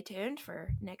 stay tuned for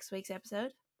next week's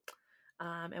episode.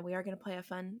 And we are gonna play a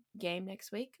fun game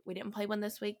next week. We didn't play one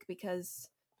this week because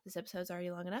this episode's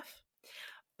already long enough.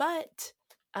 But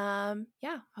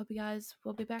yeah, hope you guys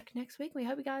will be back next week. We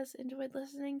hope you guys enjoyed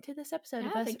listening to this episode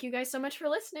of us. Thank you guys so much for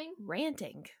listening.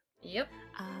 Ranting. Yep.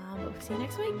 We'll see you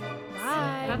next week.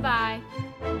 Bye. Bye-bye.